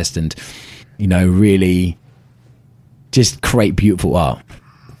of the best and, you know, really just create beautiful art.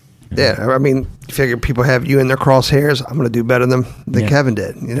 Yeah, I mean, you figure people have you in their crosshairs, I'm going to do better than Kevin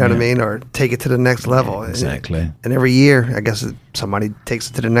did. You know what I mean? Or take it to the next level. Exactly. And every year, I guess somebody takes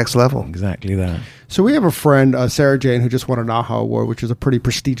it to the next level. Exactly that. So we have a friend, Sarah Jane, who just won a NAHA award, which is a pretty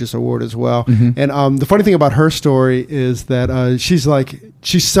prestigious award as well. And the funny thing about her story is that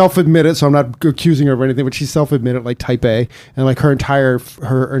she's self-admitted, so I'm not accusing her of anything, but she's self-admitted like type A, and like her entire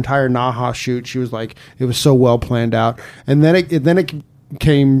NAHA shoot, she was like, it was so well planned out, and then it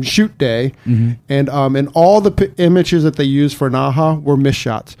came shoot day, and all the images that they used for NAHA were missed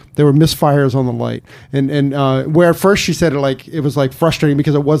shots. They were misfires on the light, and where at first she said it was like frustrating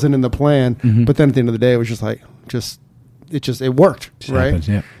because it wasn't in the plan, but then at the end of the day it was just like it worked, just right?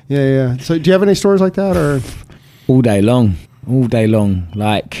 Happened, yeah. So do you have any stories like that, or all day long?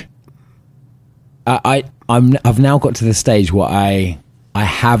 Like I've now got to the stage where I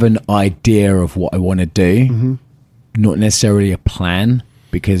have an idea of what I want to do. Not necessarily a plan,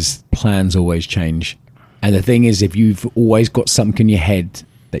 because plans always change. And the thing is, if you've always got something in your head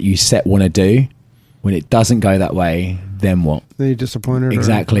that you want to do, when it doesn't go that way, then what? Then you're disappointed.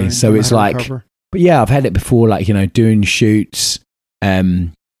 Exactly. So it's like, but yeah, I've had it before, like, you know, doing shoots.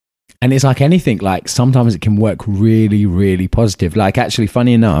 And it's like anything, like sometimes it can work really, really positive. Like actually,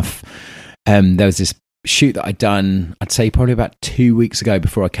 funny enough, there was this shoot that I'd done, I'd say probably about 2 weeks ago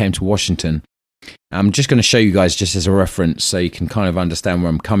before I came to Washington. I'm just going to show you guys just as a reference so you can kind of understand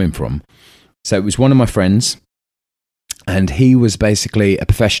where I'm coming from. So it was one of my friends, and he was basically a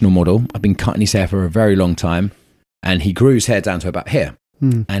professional model. I've been cutting his hair for a very long time, and he grew his hair down to about here.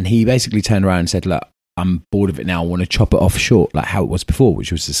 And he basically turned around and said, look, I'm bored of it now. I want to chop it off short like how it was before,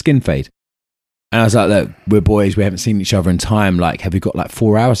 which was the skin fade. And I was like, look, we're boys. We haven't seen each other in time. Like, have you got like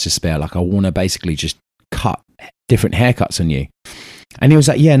 4 hours to spare? Like, I want to basically just cut different haircuts on you. And he was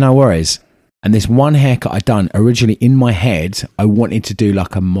like, yeah, no worries. And this one haircut I'd done originally in my head, I wanted to do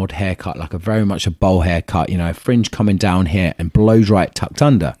like a mod haircut, like a very much a bowl haircut, you know, a fringe coming down here and blow dry it tucked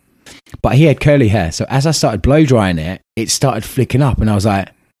under. But he had curly hair. So as I started blow drying it, it started flicking up and I was like,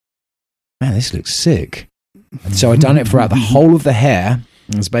 man, this looks sick. And so I'd done it throughout the whole of the hair.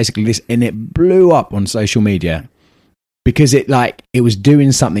 It was basically this, and it blew up on social media because it was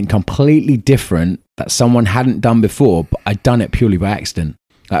doing something completely different that someone hadn't done before, but I'd done it purely by accident.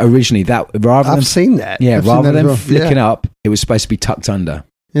 Like originally, I've seen that. Yeah, I've rather than flicking up, it was supposed to be tucked under.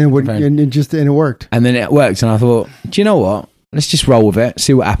 And it worked. And then it worked, and I thought, do you know what? Let's just roll with it,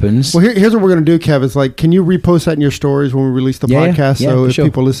 see what happens. Well, here's what we're going to do, Kev. It's like, can you repost that in your stories when we release the podcast? So if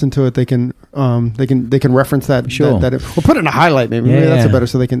people listen to it, they can reference that. Sure. We'll put it in a highlight, maybe. Maybe that's a better,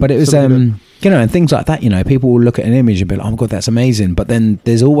 so they can. But it was, and things like that. You know, people will look at an image and be like, "Oh my God, that's amazing." But then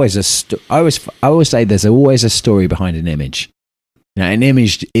there's always I always say there's always a story behind an image. You know, an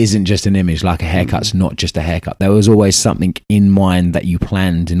image isn't just an image. Like a haircut's not just a haircut. There was always something in mind that you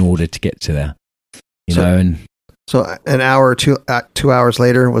planned in order to get to there. You know, and so an hour or 2 hours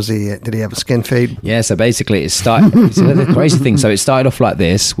later, did he have a skin fade? yeah. So basically, it started. So the crazy thing. So it started off like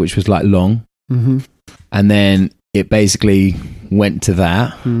this, which was like long, and then it basically went to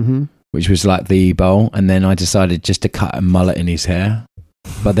that, which was like the bowl, and then I decided just to cut a mullet in his hair,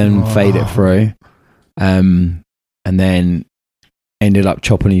 but then fade it through, and then ended up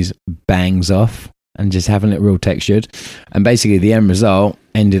chopping his bangs off and just having it real textured, and basically the end result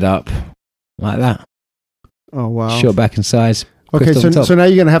ended up like that. Oh wow! Short back in size. Okay, so now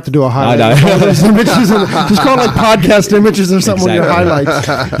you're gonna have to do a highlight. I know. Of all those images, just call it like podcast images or something with your highlights.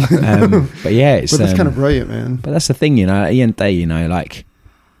 But yeah, it's But that's kind of brilliant, man. But that's the thing, you know. At the end of the day, you know, like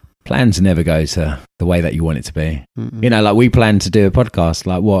plans never go to the way that you want it to be. You know, like we planned to do a podcast,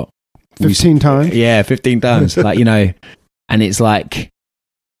 like what 15 times. Yeah, 15 times. Like, you know, and it's like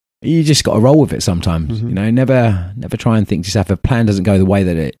you just got to roll with it sometimes. You know, never try and think yourself if a plan doesn't go the way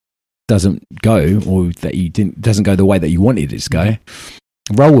that it doesn't go, or that doesn't go the way that you wanted it to go.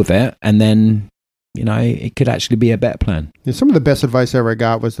 Roll with it, and then you know it could actually be a better plan. Yeah, some of the best advice I ever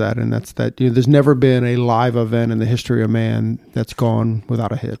got was that, and that's that. You know, there's never been a live event in the history of man that's gone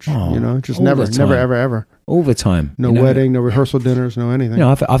without a hitch. You know, just never, ever. All the time. No wedding, no rehearsal dinners, no anything. You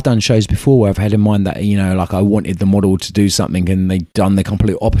know, I've done shows before where I've had in mind that, you know, like I wanted the model to do something and they've done the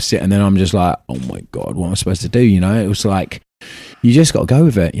complete opposite, and then I'm just like, oh my God, what am I supposed to do? You know, it was like, you just got to go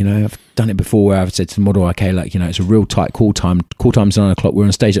with it. You know, I've done it before where I've said to the model, okay, like, you know, it's a real tight call time. Call time's 9 o'clock. We're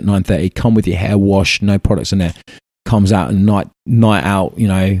on stage at 9:30. Come with your hair washed, no products in there. Comes out and night out, you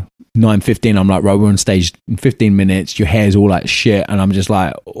know, 9:15. I'm like, right, we're on stage in 15 minutes. Your hair's all like shit. And I'm just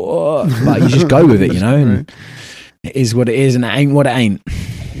like, oh. Like, you just go with it, you know, and it is what it is and it ain't what it ain't.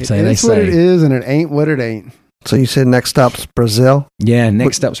 So it's what it is and it ain't what it ain't. So you said next stop's Brazil? Yeah,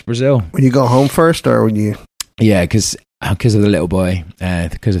 next stop's Brazil. Will you go home first or will you? Yeah, because of the little boy,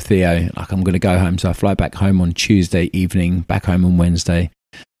 because of Theo, like I'm going to go home. So I fly back home on Tuesday evening, back home on Wednesday,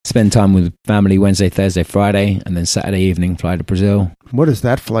 spend time with family Wednesday, Thursday, Friday, and then Saturday evening fly to Brazil. What is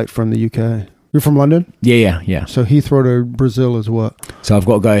that flight from the UK? You're from London? Yeah. So Heathrow to Brazil is what? So I've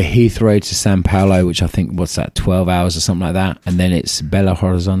got to go Heathrow to Sao Paulo, which I think, what's that, 12 hours or something like that. And then it's Belo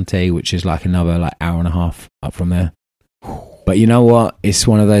Horizonte, which is like another like hour and a half up from there. But you know what? It's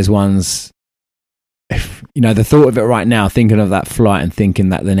one of those ones, you know, the thought of it right now, thinking of that flight and thinking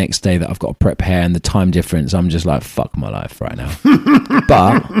that the next day that I've got to prep hair and the time difference, I'm just like, fuck my life right now.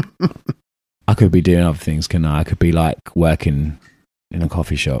 But I could be doing other things, couldn't I? I could be like working in a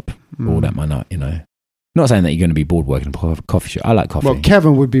coffee shop, bored at my night, you know. Not saying that you're going to be bored working in a coffee shop. I like coffee. Well,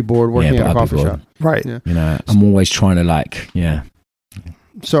 Kevin would be bored working in a coffee shop. Right. Yeah. You know, I'm always trying to like, yeah.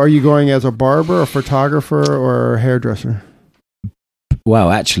 So are you going as a barber, a photographer, or a hairdresser? Well,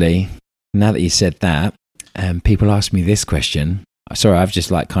 actually, now that you said that, people ask me this question. Sorry, I've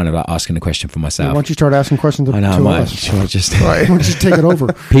just like kind of like asking a question for myself. Why don't you start asking questions to us? Should I just Why don't you take it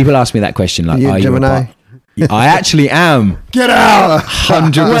over? People ask me that question, like, Are you Gemini? I actually am. Get out!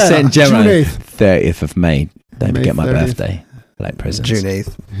 100% Gemini. June 8th. 30th of May. Don't forget my 30th. birthday. Like presents. June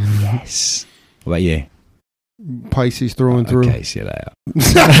 8th. Yes. What about you? Pisces through and through. Okay, see you later.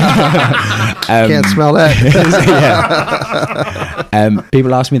 Can't smell that. Yeah.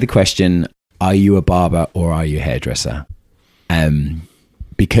 People ask me the question, are you a barber or are you a hairdresser?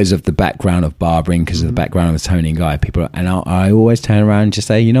 Because of the background of barbering, because of the background of a toning guy, I always turn around and just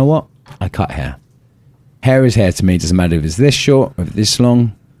say, you know what? I cut hair. Hair is hair to me. It doesn't matter if it's this short or if it's this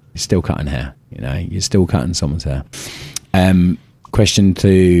long. You're still cutting hair. You know, you're still cutting someone's hair. Question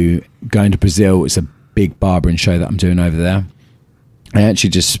to going to Brazil. It's a big barbering show that I'm doing over there. I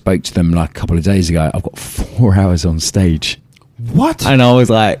actually just spoke to them like a couple of days ago. I've got 4 hours on stage. What? And I was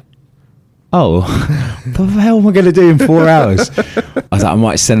like, oh, what the hell am I going to do in 4 hours? I was like, I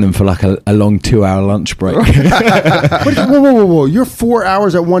might send them for like a long 2-hour lunch break. Whoa. You're 4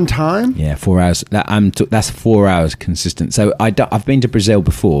 hours at one time? Yeah, 4 hours. That's 4 hours consistent. So I've been to Brazil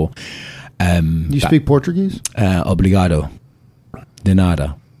before. You speak Portuguese? Obrigado. De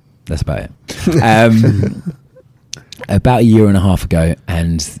nada. That's about it. About a year and a half ago,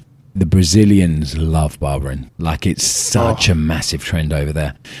 and the Brazilians love barbering. Like, it's such a massive trend over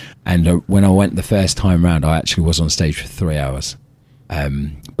there. And when I went the first time round, I actually was on stage for 3 hours.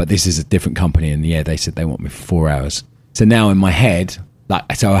 But this is a different company, and yeah, they said they want me for 4 hours. So now in my head,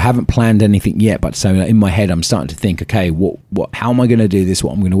 so I haven't planned anything yet, but so in my head, I'm starting to think, okay, how am I going to do this?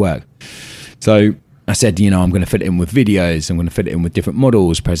 What I'm going to work? So I said, you know, I'm going to fit it in with videos. I'm going to fit it in with different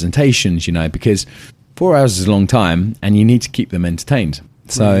models, presentations, you know, because 4 hours is a long time and you need to keep them entertained.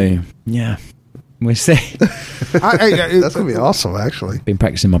 So, yeah. We'll see. That's gonna be awesome. Actually, Been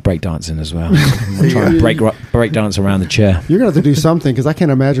practicing my break dancing as well. I'm trying to break dance around the chair. You're gonna have to do something because I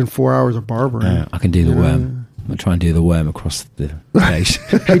can't imagine 4 hours of barbering. I can do the worm. I'll try and do the worm across the stage.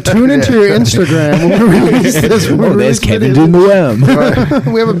 Hey, tune into your Instagram when we release this. There's Kevin doing the worm.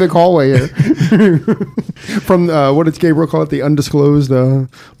 We have a big hallway here. From what did Gabriel call it? The undisclosed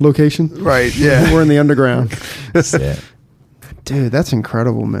location. right? Yeah, We're in the underground. Yeah. Dude, that's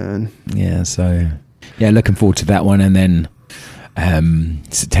incredible, man. Yeah, so looking forward to that one. And then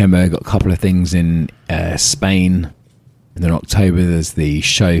September, I got a couple of things in Spain. And then October, there's the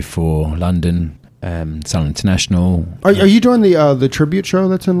show for London, Sun International. Are you doing the tribute show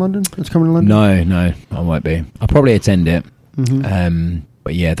that's in London? That's coming to London? No, I won't be. I'll probably attend it. Mm-hmm.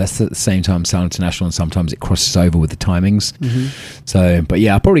 But yeah, that's at the same time Sun International, and sometimes it crosses over with the timings. Mm-hmm. So, but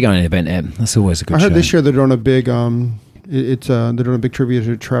yeah, I'll probably go to an event there. That's always a good show. I heard this year they're doing a big they're doing a big tribute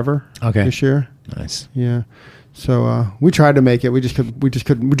to Trevor. Okay. This year. Nice. Yeah. So we tried to make it. We just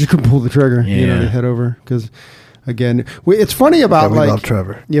couldn't pull the trigger. Yeah. To head over because. Again, it's funny about we love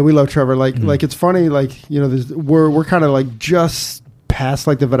Trevor. Yeah, we love Trevor. Like it's funny. Like we're kind of like just past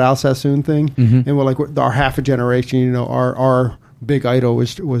like the Vidal Sassoon thing, and we're like our half a generation. Our big idol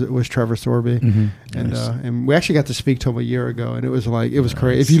was Trevor Sorby, and we actually got to speak to him a year ago, and it was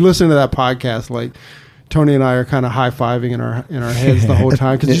crazy. If you listen to that podcast, like Tony and I are kind of high fiving in our heads the whole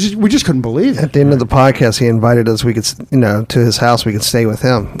time because we just couldn't believe it. At the end of the podcast, he invited us. We could, to his house. We could stay with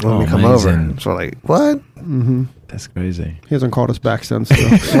him when we come amazing. over. So like, what? Mm-hmm. That's crazy. He hasn't called us back since. So.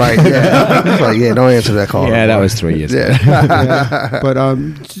 Right? Yeah. Like, don't answer that call. Yeah, that was 3 years ago. Yeah. But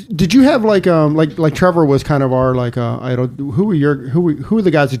did you have like Trevor was kind of our like idol? Who were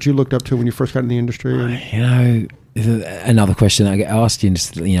the guys that you looked up to when you first got in the industry? Another question I get asked,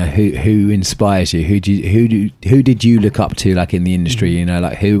 who inspires you? Who did you look up to, like in the industry?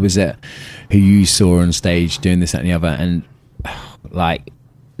 Like who was it who you saw on stage doing this, that, and the other? And like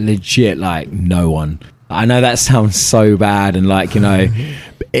legit, like no one. I know that sounds so bad, and like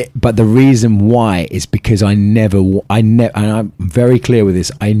but the reason why is because I never, and I'm very clear with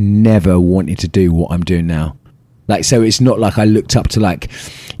this. I never wanted to do what I'm doing now. Like, so it's not like I looked up to like,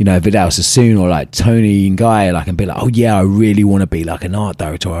 Vidal Sassoon or like Tony and Guy, like, and be like, oh yeah, I really want to be like an art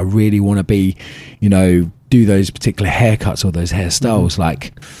director. I really want to be, do those particular haircuts or those hairstyles.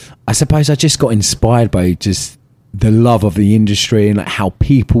 Like, I suppose I just got inspired by just the love of the industry and like how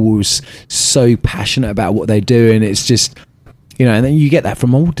people was so passionate about what they do. And it's just, and then you get that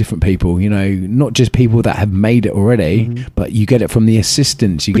from all different people, not just people that have made it already, but you get it from the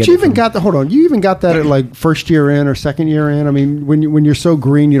assistants. You even got that at like first year in or second year in. I mean, when you're so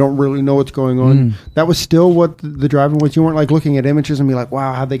green, you don't really know what's going on. That was still what the driving was. You weren't like looking at images and be like,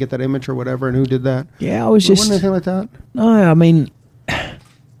 wow, how'd they get that image or whatever, and who did that? Yeah, I was just... Wasn't anything like that? No, I mean,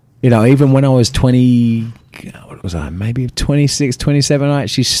 even when I was 20... What was I? Maybe 26, 27. I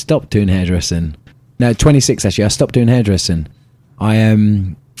actually stopped doing hairdressing. No, 26 actually. I stopped doing hairdressing.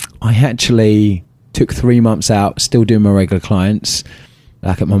 I actually took 3 months out, still doing my regular clients,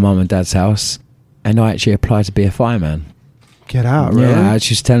 like at my mum and dad's house, and I actually applied to be a fireman. Get out, really? Yeah, I was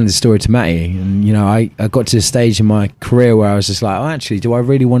just telling the story to Matty, and I got to the stage in my career where I was just like, oh, actually, do I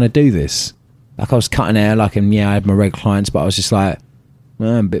really want to do this? Like I was cutting hair, like, and I had my regular clients, but I was just like,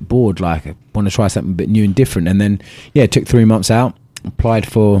 I'm a bit bored, like I want to try something a bit new and different. And then it took 3 months out, applied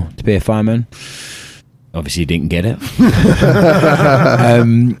to be a fireman, obviously didn't get it.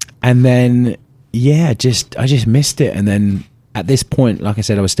 And then I just missed it. And then at this point, like I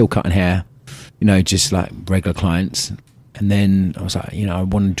said, I was still cutting hair, just like regular clients. And then I was like, I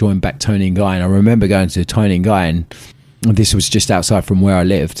want to join back Tony and Guy. And I remember going to Tony and Guy, and this was just outside from where I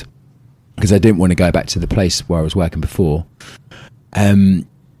lived because I didn't want to go back to the place where I was working before. And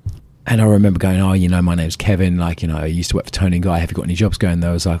I remember going, my name's Kevin, like, I used to work for Tony and Guy, have you got any jobs going? They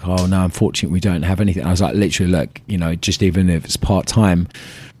was like, oh no, unfortunately we don't have anything. I was like, literally, look, just even if it's part-time,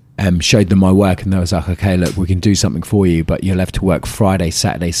 showed them my work, and they was like, okay, look, we can do something for you, but you'll have to work Friday,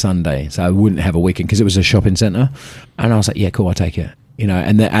 Saturday, Sunday. So I wouldn't have a weekend because it was a shopping centre. And I was like, yeah, cool, I'll take it.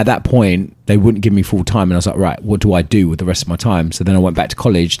 And then at that point they wouldn't give me full time, and I was like, right, what do I do with the rest of my time? So then I went back to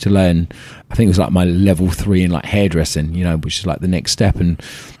college to learn, I think it was like my level 3 in like hairdressing, which is like the next step. And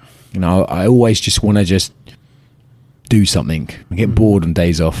I always just want to just do something. I get bored on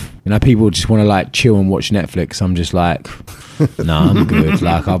days off. People just want to like chill and watch Netflix. I'm just like, nah, I'm good.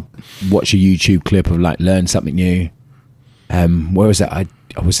 Like I'll watch a YouTube clip of like learn something new. Where was that? I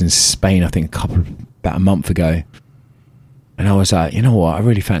was in Spain, I think about a month ago. And I was like, you know what? I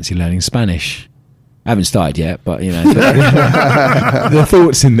really fancy learning Spanish. I haven't started yet, but the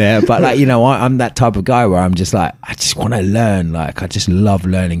thoughts in there. But like, I'm that type of guy where I'm just like, I just want to learn. Like, I just love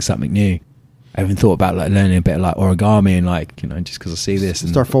learning something new. I even thought about like learning a bit of like origami and like, you know, just because I see this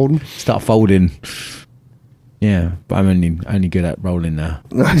and Start folding. Start folding. Yeah, but I'm only good at rolling now.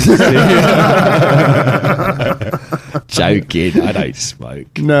 Joking, I don't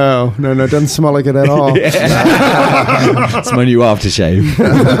smoke. No, doesn't smell like it at all. It's my new aftershave.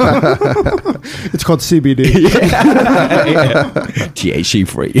 It's called CBD. THC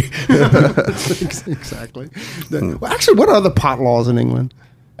free. Exactly. Well, actually, what are the pot laws in England?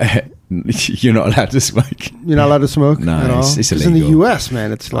 You're not allowed to smoke. You're not allowed to smoke? No, at all? it's in the illegal. US,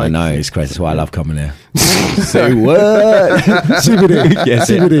 man. It's like I know, it's crazy. That's why I love coming here. Say what? CBD.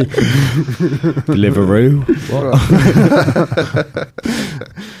 Yes, CBD. Deliveroo. What?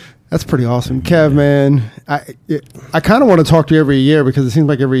 That's pretty awesome. Kev, man, I kind of want to talk to you every year because it seems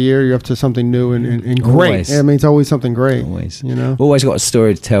like every year you're up to something new and great. Always. I mean, it's always something great. Always. You know? Always got a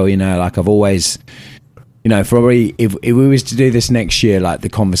story to tell, you know, like I've always, you know, probably if we was to do this next year, like the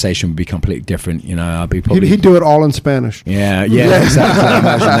conversation would be completely different, you know. I'd be probably... He'd do it all in Spanish. Yeah, exactly.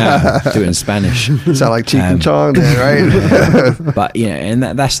 Imagine that. Do it in Spanish. Sound like Cheech and Chong there, right? Yeah. But, you know, and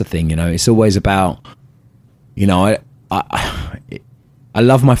that's the thing, you know, it's always about, you know, I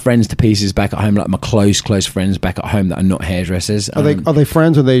love my friends to pieces back at home, like my close friends back at home that are not hairdressers. Are they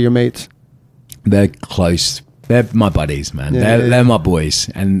friends or are they your mates? They're close. They're my buddies, man. Yeah, They're my boys.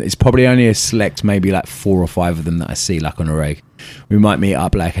 And it's probably only a select, maybe like 4 or 5 of them that I see like on a reg. We might meet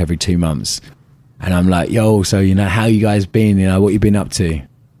up like every 2 months. And I'm like, yo, so, you know, how you guys been? You know, what you been up to?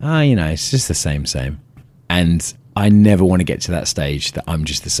 You know, it's just the same. And I never want to get to that stage that I'm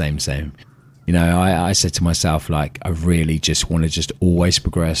just the same. You know, I said to myself, like, I really just want to just always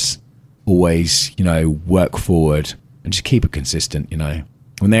progress, always, you know, work forward and just keep it consistent, you know.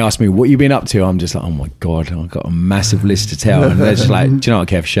 When they ask me, what you been up to? I'm just like, oh my God, I've got a massive list to tell. And they're just like, do you know what,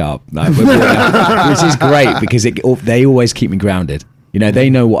 Kev, shut up. Like, which is great because they always keep me grounded. You know,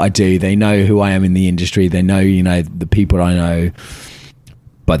 they know what I do. They know who I am in the industry. They know, you know, the people I know,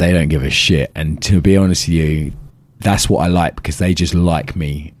 but they don't give a shit. And to be honest with you, that's what I like because they just like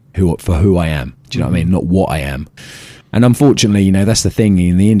me for who I am. Do you know what I mean? Not what I am. And unfortunately, you know, that's the thing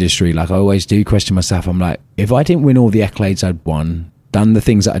in the industry. Like I always do question myself. I'm like, if I didn't win all the accolades I'd won, done the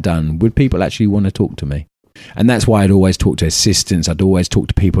things that I'd done, would people actually want to talk to me? And that's why I'd always talk to assistants. I'd always talk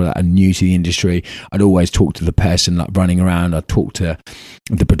to people that are new to the industry. I'd always talk to the person like running around. I'd talk to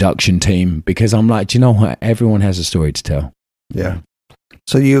the production team because I'm like, do you know what? Everyone has a story to tell. Yeah.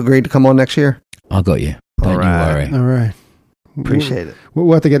 So you agreed to come on next year? I got you. Don't you worry. All right. Appreciate it.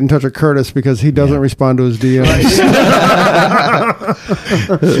 We'll have to get in touch with Curtis because he doesn't respond to his DMs.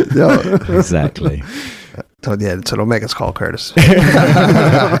 Exactly. So don't make us call Curtis.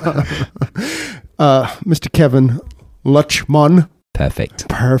 Mr. Kevin Lutchman. Perfect.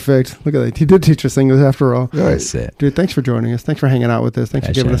 Look at that. He did teach us English after all. That's it. Dude, thanks for joining us. Thanks for hanging out with us. Thanks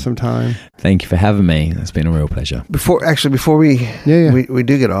for giving us some time. Thank you for having me. It's been a real pleasure. Before we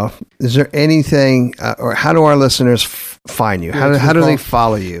do get off, is there anything, or how do our listeners find you? How do they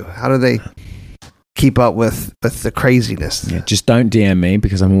follow you? How do they keep up with the craziness? Yeah, just don't DM me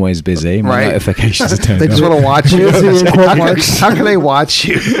because I'm always busy. My notifications are turned They just on. want to watch you. How can they watch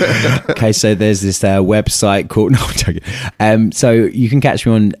you? Okay, so there's this website called... No, I'm joking. So you can catch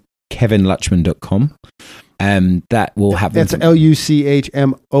me on kevinlutchman.com. That will have... That's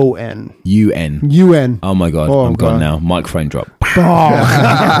Luchmon. UN. Oh my God, I'm gone now. Microphone drop.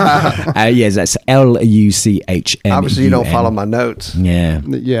 Yes, that's Luchmon. Obviously, you don't follow my notes. Yeah.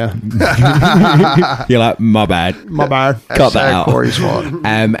 Yeah. You're like, my bad. Cut that out. Corey's fault.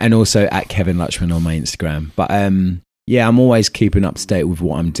 And also at Kevin Lutchman on my Instagram. But yeah, I'm always keeping up to date with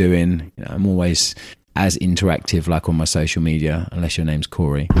what I'm doing. You know, I'm always as interactive like on my social media, unless your name's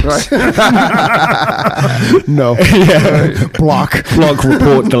Corey. Right. No. Block,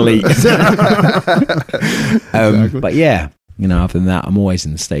 report, delete. But yeah, you know, other than that, I'm always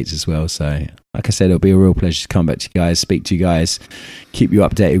in the States as well. So like I said, it'll be a real pleasure to come back to you guys, speak to you guys, keep you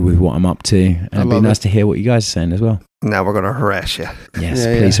updated with what I'm up to. And it'd be nice to hear what you guys are saying as well. Now we're going to harass you. Yes,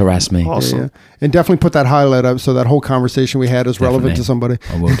 please harass me. Awesome. Yeah. And definitely put that highlight up so that whole conversation we had is relevant to somebody.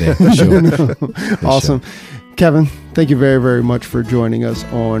 I will do, for sure. Awesome. Sure. Kevin, thank you very, very much for joining us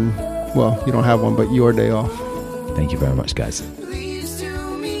on, well, you don't have one, but your day off. Thank you very much, guys.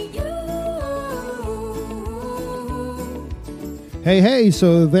 Hey,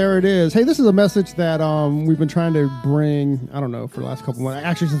 so there it is. Hey, this is a message that we've been trying to bring, I don't know, for the last couple months,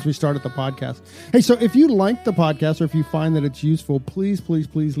 actually since we started the podcast. Hey, so if you like the podcast or if you find that it's useful, please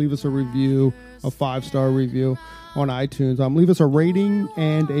leave us a review, a 5-star review on iTunes. Leave us a rating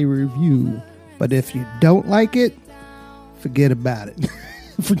and a review. But if you don't like it, forget about it.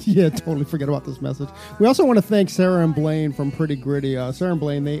 Yeah, totally forget about this message. We also want to thank Sarah and Blaine from Pretty Gritty. Sarah and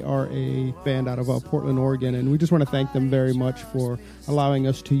Blaine, they are a band out of Portland, Oregon, and we just want to thank them very much for allowing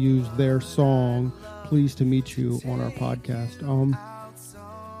us to use their song, Pleased to Meet You, on our podcast.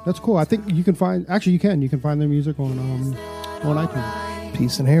 That's cool. I think you can find, actually you can find their music on iTunes.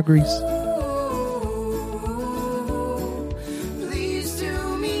 Peace and hair grease.